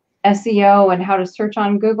SEO and how to search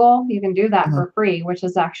on Google, you can do that for free, which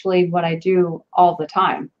is actually what I do all the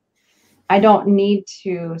time. I don't need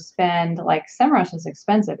to spend, like, SEMrush is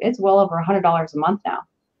expensive. It's well over $100 a month now.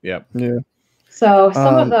 Yep. Yeah. So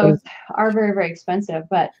some of those are very, very expensive,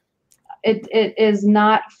 but it is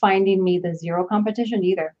not finding me the zero competition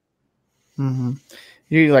either.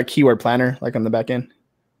 You like keyword planner, like on the back end?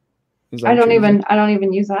 I don't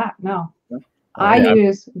even use that. No. I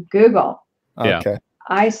use Google. Okay.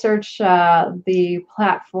 I search the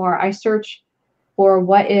platform. I search for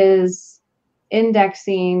what is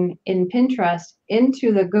indexing in Pinterest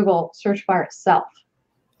into the Google search bar itself.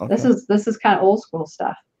 Okay. This is kind of old school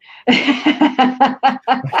stuff. But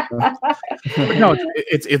no,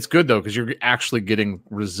 it's good though, because you're actually getting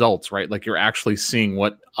results, right? Like you're actually seeing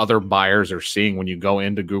what other buyers are seeing when you go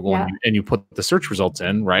into Google and you put the search results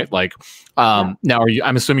in, right? Like now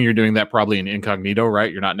I'm assuming you're doing that probably in incognito,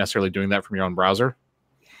 right? You're not necessarily doing that from your own browser.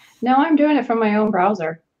 No, I'm doing it from my own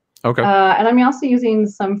browser. Okay. And I'm also using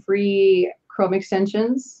some free Chrome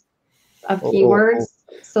extensions of keywords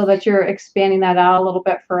so that you're expanding that out a little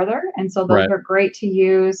bit further. And so those are great to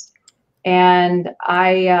use. And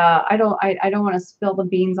I don't want to spill the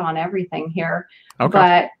beans on everything here,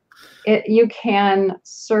 but you can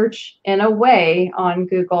search in a way on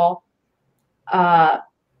Google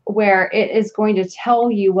where it is going to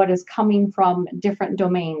tell you what is coming from different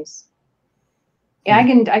domains. I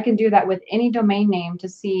can do that with any domain name to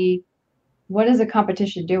see what is the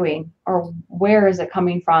competition doing or where is it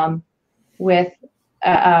coming from with,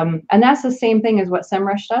 and that's the same thing as what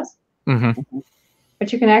SEMrush does,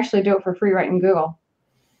 but you can actually do it for free right in Google.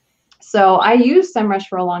 So I used SEMrush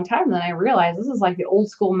for a long time, and then I realized this is like the old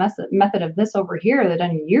school method of this over here that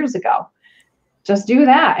done years ago. Just do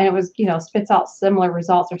that, and it was, spits out similar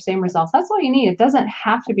results or same results. That's all you need. It doesn't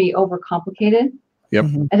have to be overcomplicated. Yep.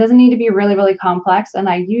 It doesn't need to be really, really complex. And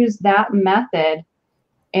I use that method,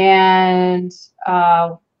 and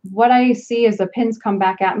what I see is the pins come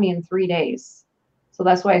back at me in 3 days. So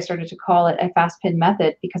that's why I started to call it a fast pin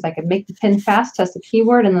method, because I could make the pin fast, test the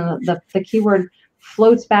keyword, and then the keyword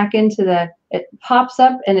floats back into it pops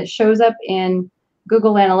up and it shows up in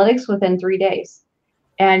Google Analytics within 3 days.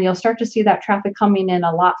 And you'll start to see that traffic coming in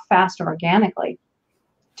a lot faster organically,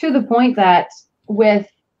 to the point that with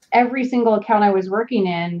every single account I was working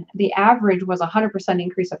in, the average was 100%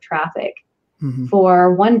 increase of traffic.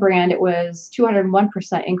 For one brand, it was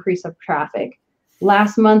 201% increase of traffic.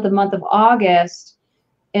 Last month, the month of August,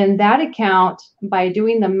 in that account, by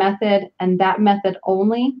doing the method and that method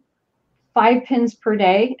only, 5 pins per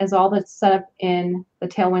day is all that's set up in the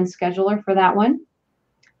Tailwind scheduler for that one.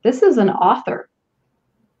 This is an author,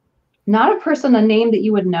 not a person, a name that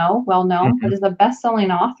you would know, well known, but is a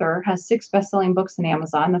best-selling author, has 6 best-selling books in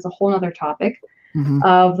Amazon. That's a whole other topic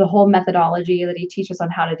of the whole methodology that he teaches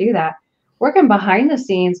on how to do that. Working behind the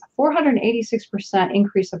scenes, 486%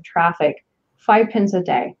 increase of traffic, 5 pins a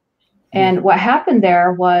day. And what happened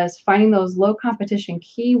there was finding those low competition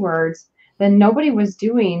keywords that nobody was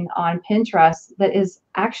doing on Pinterest that is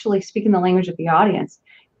actually speaking the language of the audience.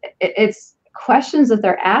 It's questions that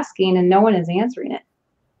they're asking and no one is answering it.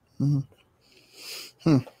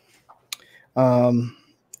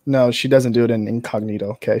 No, she doesn't do it in incognito.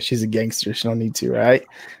 Okay, she's a gangster. She don't need to, right?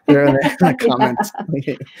 They're in the comments.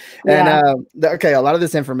 And okay, a lot of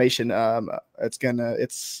this information, it's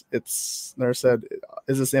Nurse said,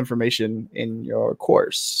 is this information in your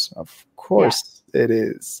course? Of course, it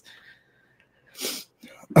is.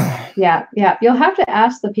 Yeah. You'll have to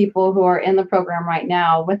ask the people who are in the program right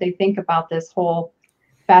now what they think about this whole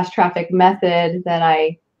fast traffic method that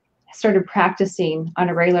I started practicing on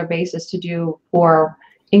a regular basis to do for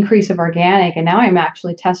increase of organic, and now I'm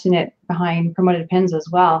actually testing it behind promoted pins as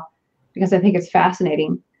well, because I think it's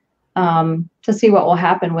fascinating to see what will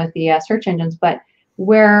happen with the search engines. But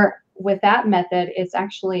where with that method, it's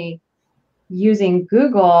actually using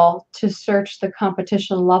Google to search the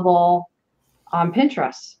competition level on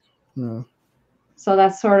Pinterest. So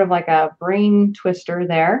that's sort of like a brain twister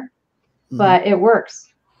there, but it works.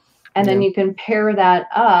 And then you can pair that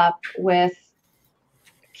up with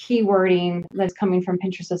keywording that's coming from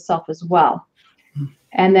Pinterest itself as well.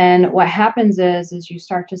 And then what happens is you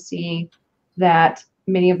start to see that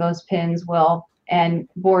many of those pins will, and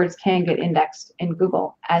boards can get indexed in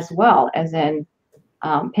Google as well as in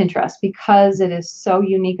Pinterest, because it is so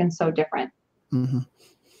unique and so different.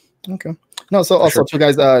 Okay. No, so also too,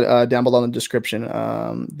 guys, down below in the description,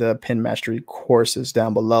 the Pin Mastery course is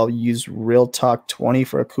down below. Use Real Talk 20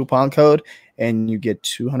 for a coupon code, and you get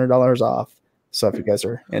 $200 off. So if you guys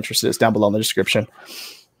are interested, it's down below in the description.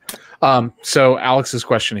 So Alex's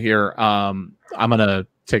question here, I'm going to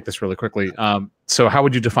take this really quickly. So how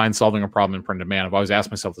would you define solving a problem in print on demand? I've always asked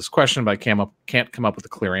myself this question, but I can't come up with a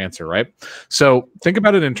clear answer, right? So think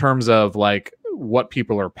about it in terms of like what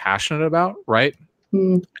people are passionate about, right?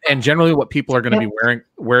 And generally what people are going to be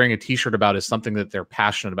wearing a t-shirt about is something that they're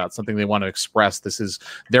passionate about, something they want to express. This is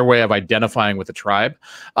their way of identifying with the tribe.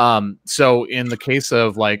 So in the case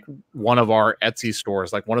of like one of our Etsy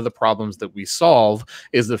stores, like one of the problems that we solve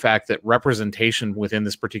is the fact that representation within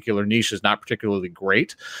this particular niche is not particularly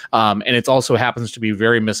great. And it also happens to be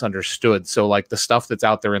very misunderstood. So like the stuff that's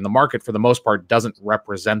out there in the market for the most part doesn't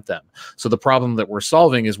represent them. So the problem that we're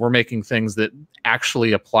solving is we're making things that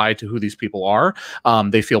actually apply to who these people are.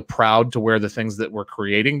 They feel proud to wear the things that we're creating.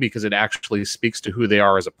 creating, because it actually speaks to who they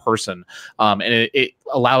are as a person. And it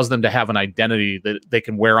allows them to have an identity that they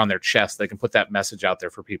can wear on their chest. They can put that message out there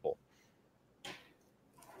for people.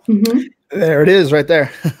 Mm-hmm. There it is right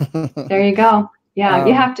there. There you go. Yeah,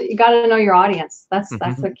 you got to know your audience. That's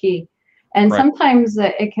the key. And sometimes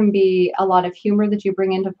it can be a lot of humor that you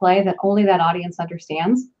bring into play that only that audience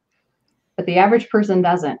understands, but the average person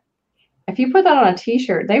doesn't. If you put that on a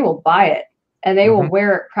t-shirt, they will buy it and they will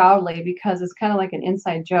wear it proudly because it's kind of like an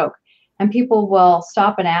inside joke. And people will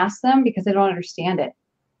stop and ask them because they don't understand it.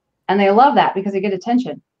 And they love that because they get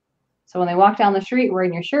attention. So when they walk down the street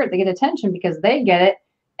wearing your shirt, they get attention because they get it.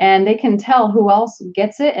 And they can tell who else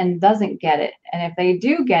gets it and doesn't get it. And if they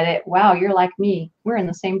do get it, wow, you're like me. We're in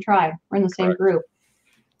the same tribe. We're in the same group.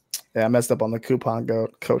 Yeah, I messed up on the coupon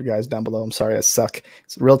code, guys, down below. I'm sorry, I suck.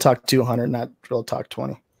 It's Real Talk 200, not Real Talk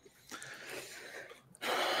 20.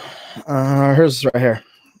 Here's right here.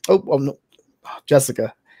 Oh, no.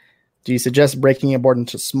 Jessica, do you suggest breaking a board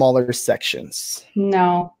into smaller sections?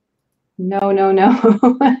 No.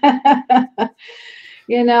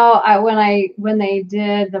 You know, when they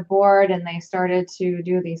did the board and they started to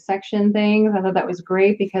do these section things, I thought that was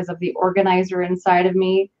great because of the organizer inside of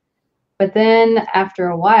me. But then after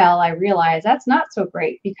a while, I realized that's not so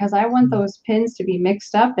great because I want those pins to be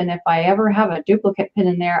mixed up. And if I ever have a duplicate pin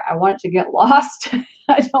in there, I want it to get lost.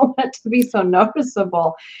 I don't want it to be so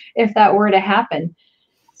noticeable if that were to happen.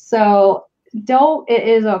 So it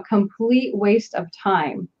is a complete waste of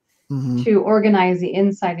time to organize the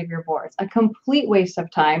inside of your boards. A complete waste of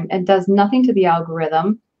time. It does nothing to the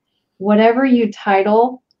algorithm. Whatever you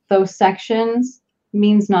title those sections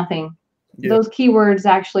means nothing. Yeah. Those keywords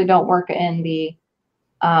actually don't work in the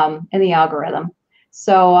algorithm.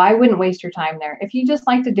 So I wouldn't waste your time there. If you just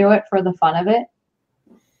like to do it for the fun of it,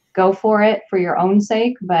 go for it for your own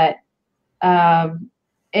sake, but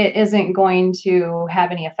it isn't going to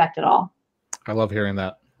have any effect at all. I love hearing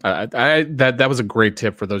that. That was a great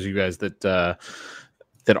tip for those of you guys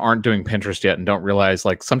that aren't doing Pinterest yet and don't realize,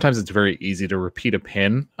 like, sometimes it's very easy to repeat a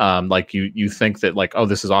pin. Like you think that, like, oh,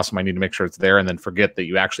 this is awesome, I need to make sure it's there, and then forget that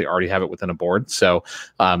you actually already have it within a board. So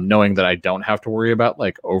knowing that I don't have to worry about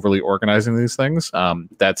like overly organizing these things,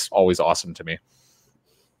 that's always awesome to me.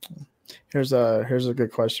 Here's a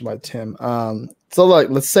good question by Tim. So like,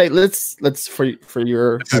 let's for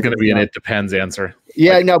your. This is going to be an it depends answer.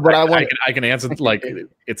 Yeah, like, no, but I can answer like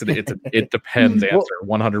it's it depends answer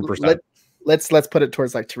 100%. Let's put it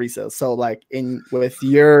towards like Teresa. So like with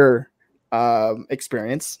your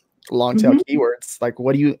experience, long tail keywords, like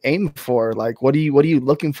what do you aim for? Like what are you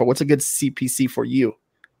looking for? What's a good CPC for you?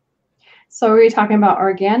 So are we talking about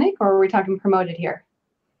organic or are we talking promoted here?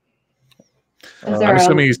 I'm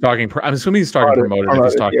assuming he's talking promoted if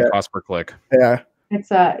he's talking cost per click. Yeah. It's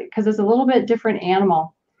because it's a little bit different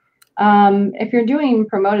animal. If you're doing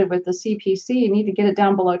promoted with the CPC, you need to get it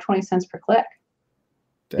down below 20 cents per click.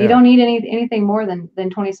 Damn. You don't need anything more than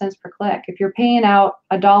 20 cents per click. If you're paying out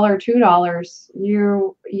 $1, $2,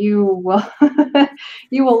 you will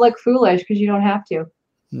you will look foolish because you don't have to.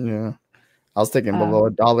 Yeah. I was thinking below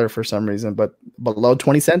 $1 for some reason, but below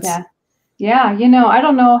 20 cents? Yeah. You know, I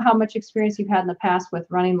don't know how much experience you've had in the past with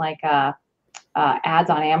running like ads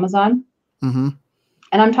on Amazon. Mm-hmm.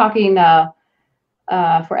 And I'm talking for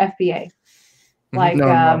FBA, like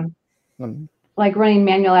like running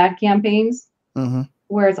manual ad campaigns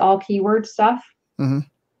where it's all keyword stuff.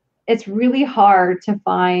 It's really hard to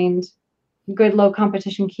find good low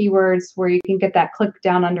competition keywords where you can get that click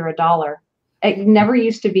down under $1. It never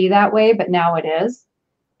used to be that way, but now it is.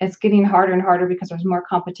 It's getting harder and harder because there's more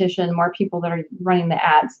competition, more people that are running the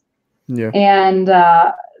ads. Yeah. And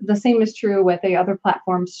the same is true with the other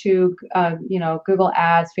platforms too. Google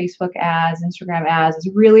ads, Facebook ads, Instagram ads. It's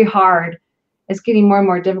really hard. It's getting more and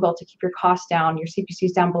more difficult to keep your costs down, your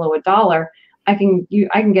CPCs down below $1. I can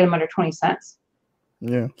get them under 20 cents.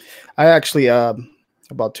 Yeah. I actually,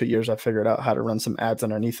 about 2 years, I figured out how to run some ads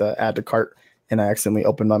underneath add to cart, and I accidentally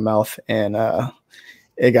opened my mouth and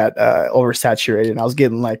it got oversaturated. And I was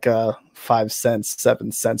getting like 5 cents,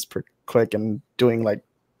 7 cents per click and doing like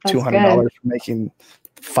 $200 for making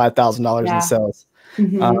 $5,000 in sales.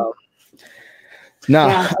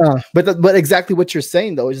 But exactly what you're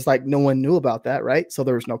saying though is just like no one knew about that, right? So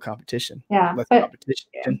there was no competition. Yeah, but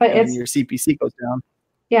your CPC goes down.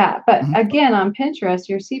 Yeah, but again, on Pinterest,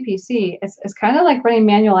 your CPC is kind of like running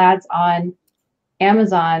manual ads on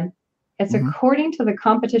Amazon. It's according to the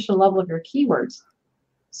competition level of your keywords.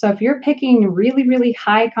 So if you're picking really, really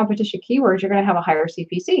high competition keywords, you're going to have a higher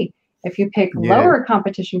CPC. If you pick lower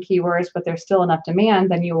competition keywords, but there's still enough demand,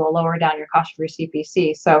 then you will lower down your cost of your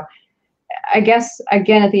CPC. So I guess,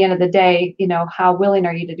 again, at the end of the day, how willing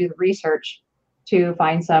are you to do the research? to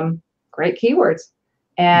find some great keywords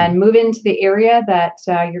and move into the area that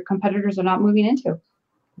your competitors are not moving into.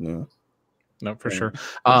 Yeah. No, for sure.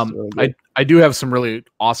 Really I do have some really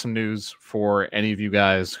awesome news for any of you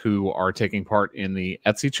guys who are taking part in the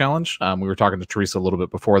Etsy challenge. We were talking to Teresa a little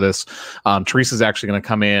bit before this. Teresa's actually going to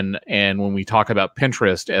come in, and when we talk about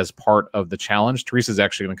Pinterest as part of the challenge, Teresa's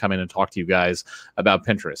actually going to come in and talk to you guys about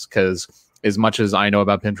Pinterest, because as much as I know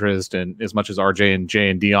about Pinterest and as much as RJ and Jay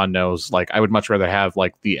and Dion knows, like I would much rather have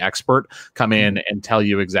like the expert come in and tell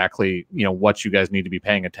you exactly, what you guys need to be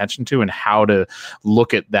paying attention to and how to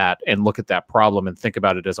look at that and look at that problem and think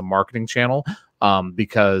about it as a marketing channel.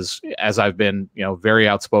 Because as I've been, very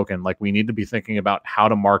outspoken, like we need to be thinking about how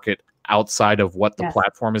to market outside of what the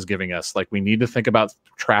platform is giving us. Like we need to think about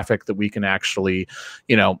traffic that we can actually,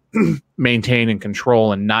 maintain and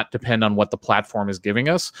control and not depend on what the platform is giving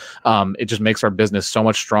us. It just makes our business so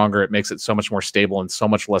much stronger. It makes it so much more stable and so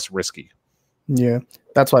much less risky. Yeah.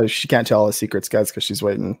 That's why she can't tell all the secrets, guys, because she's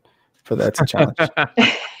waiting for the Etsy challenge.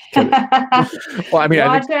 Well, I mean,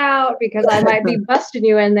 watch out, because I might be busting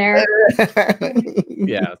you in there.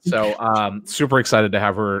 Yeah. So super excited to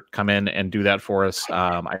have her come in and do that for us.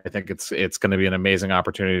 I think it's going to be an amazing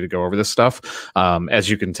opportunity to go over this stuff. As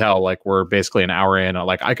you can tell, like we're basically an hour in.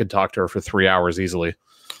 Like I could talk to her for 3 hours easily.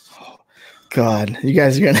 God, you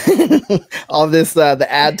guys are gonna all this the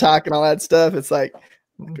ad talk and all that stuff. It's like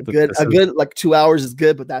a good like 2 hours is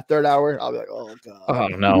good, but that third hour, I'll be like, oh God. Oh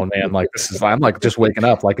no, man! Like I'm like just waking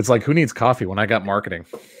up. Like it's like, who needs coffee when I got marketing?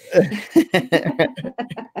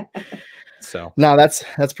 So no, that's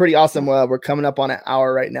pretty awesome. We're coming up on an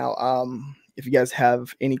hour right now. If you guys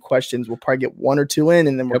have any questions, we'll probably get one or two in,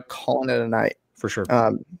 and then we're calling it a night for sure.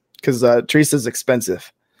 Because Teresa's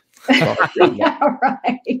expensive. So, yeah,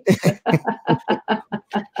 right.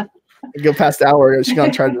 Go past the hour, she's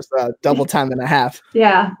gonna charge us double time and a half.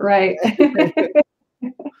 Yeah, right.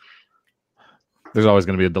 There's always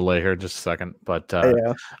going to be a delay here in just a second, but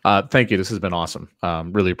thank you. This has been awesome.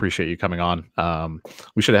 Really appreciate you coming on.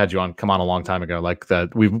 We should have had you come on a long time ago. Like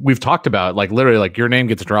that, we've talked about like literally like your name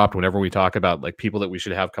gets dropped whenever we talk about like people that we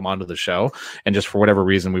should have come onto the show, and just for whatever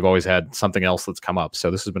reason, we've always had something else that's come up.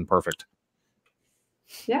 So this has been perfect.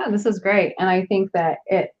 Yeah, this is great, and I think that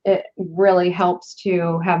it really helps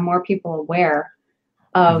to have more people aware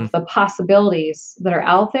of the possibilities that are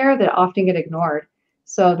out there that often get ignored.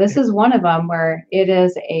 So this is one of them where it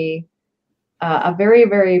is a very,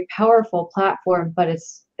 very powerful platform, but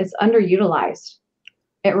it's underutilized.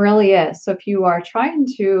 It really is. So if you are trying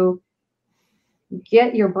to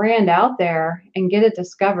get your brand out there and get it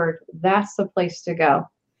discovered, that's the place to go.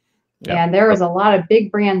 Yeah. And there is a lot of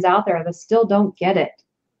big brands out there that still don't get it.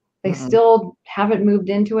 They still haven't moved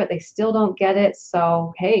into it. They still don't get it.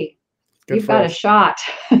 So, hey, you've got a shot.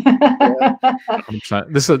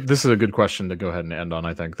 This is a good question to go ahead and end on.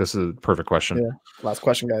 I think this is a perfect question. Yeah. Last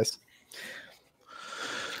question, guys.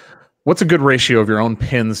 What's a good ratio of your own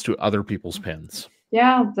pins to other people's pins?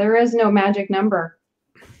 Yeah, there is no magic number.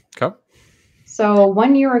 Okay. So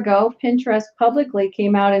 1 year ago, Pinterest publicly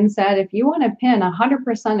came out and said, if you want to pin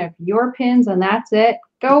 100% of your pins and that's it,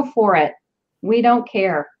 go for it. We don't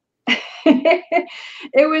care.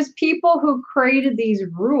 It was people who created these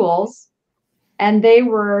rules, and they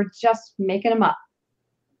were just making them up.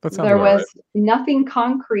 There was nothing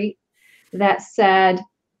concrete that said,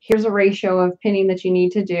 here's a ratio of pinning that you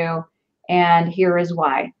need to do, and here is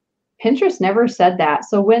why. Pinterest never said that.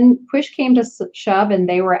 So when push came to shove and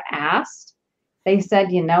they were asked, they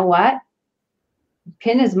said, you know what?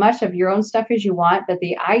 Pin as much of your own stuff as you want, but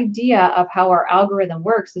the idea of how our algorithm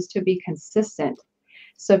works is to be consistent.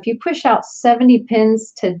 So if you push out 70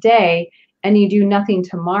 pins today and you do nothing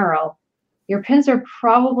tomorrow, your pins are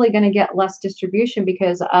probably going to get less distribution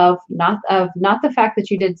because of not the fact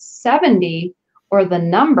that you did 70 or the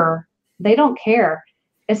number. They don't care.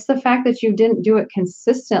 It's the fact that you didn't do it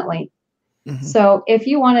consistently. So if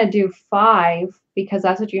you want to do 5 because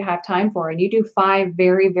that's what you have time for, and you do 5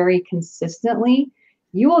 very, very consistently,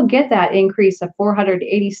 you will get that increase of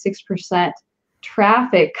 486%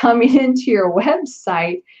 traffic coming into your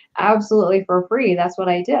website absolutely for free. That's what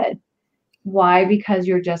I did. Why? Because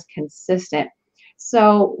you're just consistent.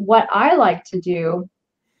 So what I like to do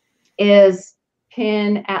is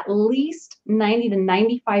pin at least 90 to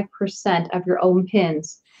 95% of your own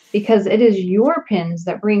pins, because it is your pins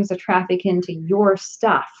that brings the traffic into your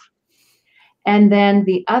stuff. And then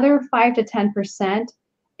the other 5 to 10%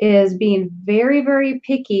 is being very, very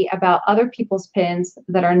picky about other people's pins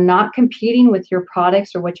that are not competing with your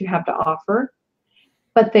products or what you have to offer,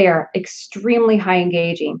 but they are extremely high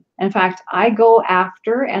engaging. In fact, I go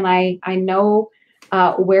after and I know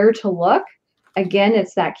where to look. Again,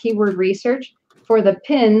 it's that keyword research. for the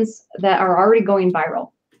pins that are already going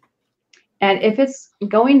viral. And if it's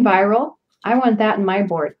going viral, I want that in my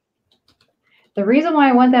board. The reason why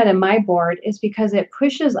I want that in my board is because it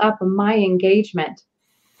pushes up my engagement.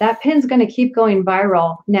 That pin's going to keep going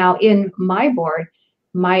viral. Now in my board,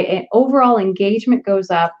 my overall engagement goes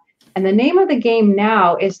up. And the name of the game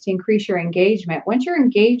now is to increase your engagement. Once your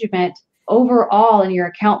engagement overall in your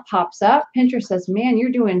account pops up, Pinterest says, man, you're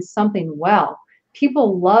doing something well.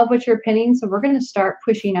 People love what you're pinning, so we're going to start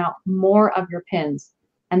pushing out more of your pins.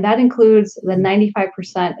 And that includes the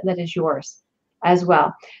 95% that is yours as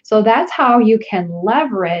well. So that's how you can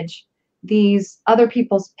leverage these other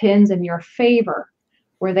people's pins in your favor,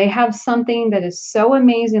 where they have something that is so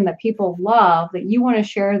amazing that people love that you want to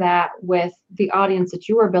share that with the audience that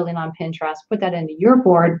you are building on Pinterest, put that into your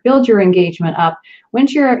board, build your engagement up.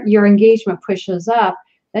 Once your engagement pushes up,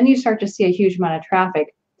 then you start to see a huge amount of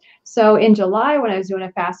traffic. So in July, when I was doing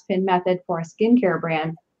a fast pin method for a skincare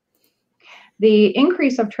brand, the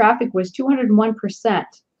increase of traffic was 201%.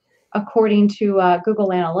 According to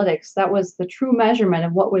Google Analytics. That was the true measurement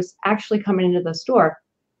of what was actually coming into the store.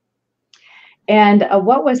 And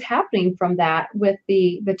what was happening from that with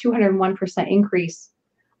the 201% increase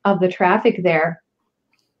of the traffic there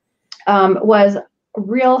was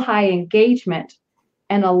real high engagement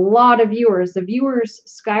and a lot of viewers. The viewers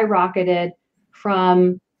skyrocketed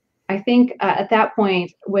from, I think at that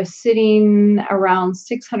point was sitting around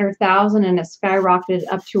 600,000 and it skyrocketed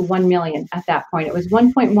up to 1 million at that point. It was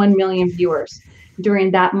 1.1 million viewers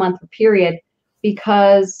during that month period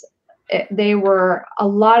because they were a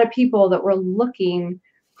lot of people that were looking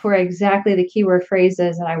for exactly the keyword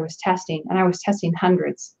phrases that I was testing, and I was testing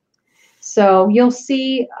hundreds. So you'll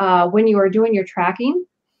see when you are doing your tracking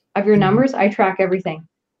of your numbers, I track everything.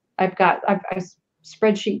 I've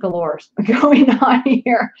spreadsheet galore going on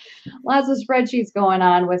here. Lots of spreadsheets going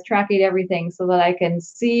on with tracking everything so that I can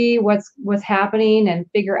see what's happening and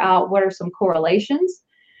figure out what are some correlations.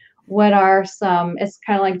 It's kind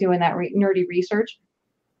of like doing that nerdy research.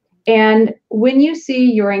 And when you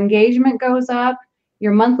see your engagement goes up,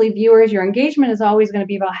 your monthly viewers, your engagement is always going to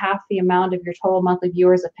be about half the amount of your total monthly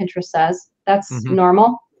viewers that Pinterest says. That's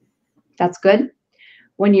normal. That's good.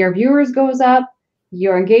 When your viewers goes up,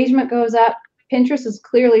 your engagement goes up, Pinterest is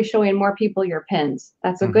clearly showing more people your pins.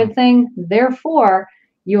 That's a good thing. Therefore,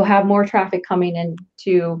 you'll have more traffic coming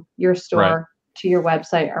into your store, to your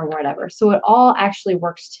website or whatever. So it all actually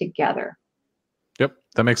works together. Yep.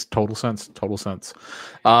 That makes total sense. Total sense.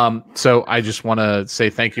 So I just want to say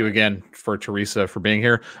thank you again for Teresa for being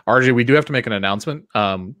here. RJ, we do have to make an announcement.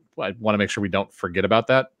 I want to make sure we don't forget about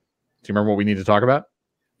that. Do you remember what we need to talk about?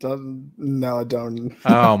 No, I don't.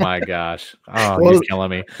 Oh my gosh. Oh, you're killing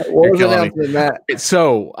me. What was announcement, Matt?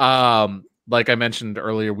 So, like I mentioned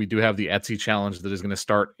earlier, we do have the Etsy challenge that is going to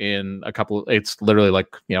start in it's literally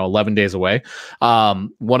 11 days away.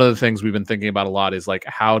 One of the things we've been thinking about a lot is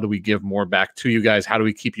how do we give more back to you guys? How do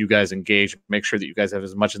we keep you guys engaged? Make sure that you guys have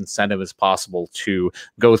as much incentive as possible to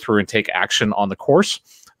go through and take action on the course.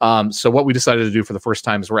 So what we decided to do for the first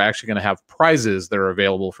time is we're actually going to have prizes that are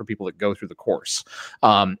available for people that go through the course.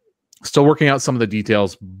 Still working out some of the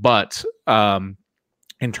details, but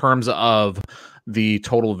in terms of the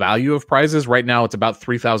total value of prizes, right now it's about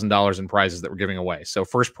 $3,000 in prizes that we're giving away. So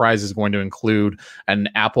first prize is going to include an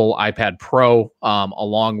Apple iPad Pro,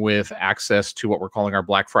 along with access to what we're calling our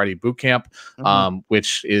Black Friday Bootcamp,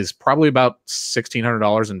 which is probably about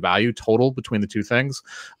 $1,600 in value total between the two things.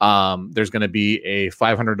 There's going to be a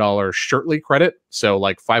 $500 Shirtly credit. So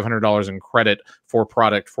 $500 in credit for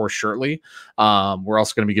product for Shirtly. We're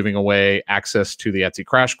also going to be giving away access to the Etsy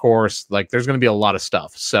crash course. There's going to be a lot of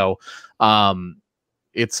stuff. So I'm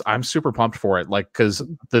super pumped for it. Cause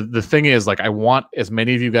the thing is I want as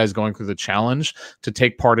many of you guys going through the challenge to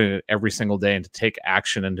take part in it every single day and to take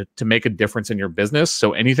action and to make a difference in your business.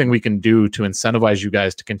 So anything we can do to incentivize you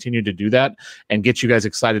guys to continue to do that and get you guys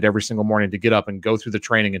excited every single morning to get up and go through the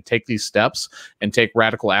training and take these steps and take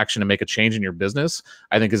radical action and make a change in your business,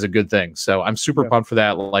 I think is a good thing. So I'm super pumped for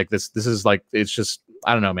that. This is it's just,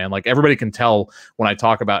 I don't know, man. Everybody can tell when I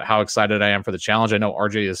talk about how excited I am for the challenge. I know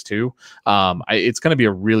RJ is too. It's going to be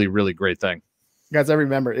a really, really great thing. Guys, I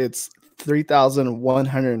remember it's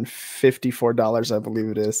 $3,154, I believe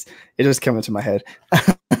it is. It just came into my head.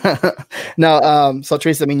 No, so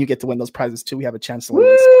Teresa, you get to win those prizes too. We have a chance to win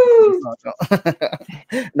this.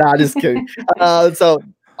 Nah, just kidding. That's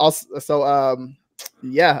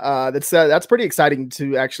pretty exciting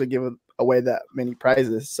to actually give away that many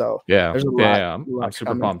prizes. So there's a lot, I'm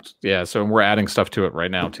super pumped. Yeah, so we're adding stuff to it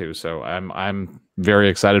right now too. So I'm very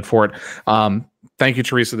excited for it. Thank you,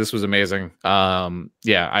 Teresa. This was amazing.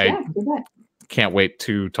 can't wait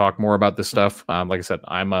to talk more about this stuff. Like I said,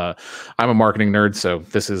 I'm a marketing nerd, so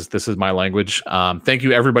this is my language. Thank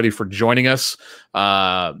you everybody for joining us.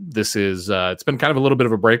 This is it's been kind of a little bit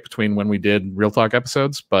of a break between when we did Real Talk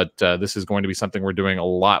episodes, but this is going to be something we're doing a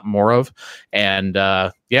lot more of. And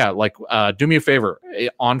do me a favor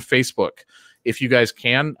on Facebook. If you guys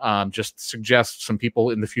can, just suggest some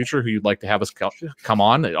people in the future who you'd like to have us come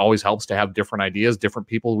on. It always helps to have different ideas, different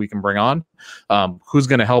people we can bring on. Who's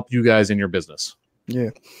going to help you guys in your business?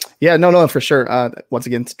 Yeah, no, for sure. Once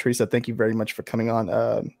again, Teresa, thank you very much for coming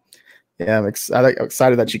on. I'm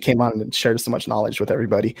excited that you came on and shared so much knowledge with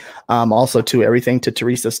everybody. Also, too, everything to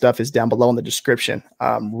Teresa's stuff is down below in the description.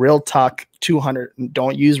 Real Talk 200.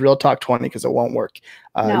 Don't use Real Talk 20 because it won't work.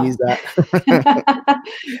 No. Use that.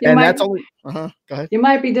 That's only. Go ahead. You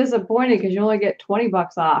might be disappointed because you only get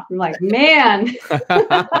 $20 off. I'm like, man, that's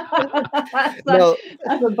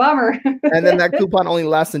a bummer. And then that coupon only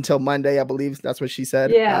lasts until Monday, I believe. That's what she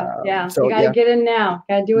said. Yeah. So you gotta get in now.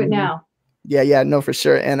 Gotta do it now. Yeah, no, for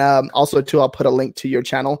sure. And also, too, I'll put a link to your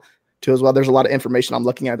channel, too, as well. There's a lot of information. I'm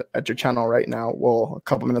looking at your channel right now. Well, a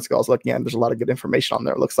couple minutes ago, I was looking at it. There's a lot of good information on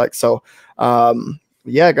there, it looks like. So,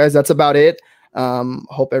 guys, that's about it.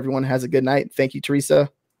 Hope everyone has a good night. Thank you, Teresa.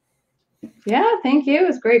 Yeah, thank you.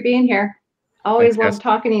 It's great being here. Always love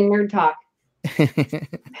talking in nerd talk.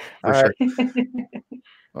 All right.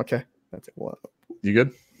 Okay. That's it. Well, you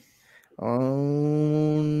good?